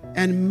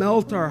and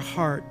melt our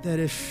heart that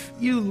if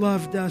you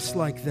loved us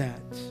like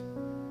that,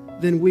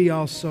 then we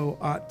also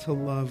ought to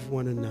love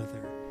one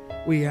another.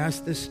 We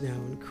ask this now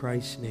in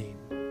Christ's name.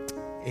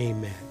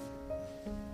 Amen.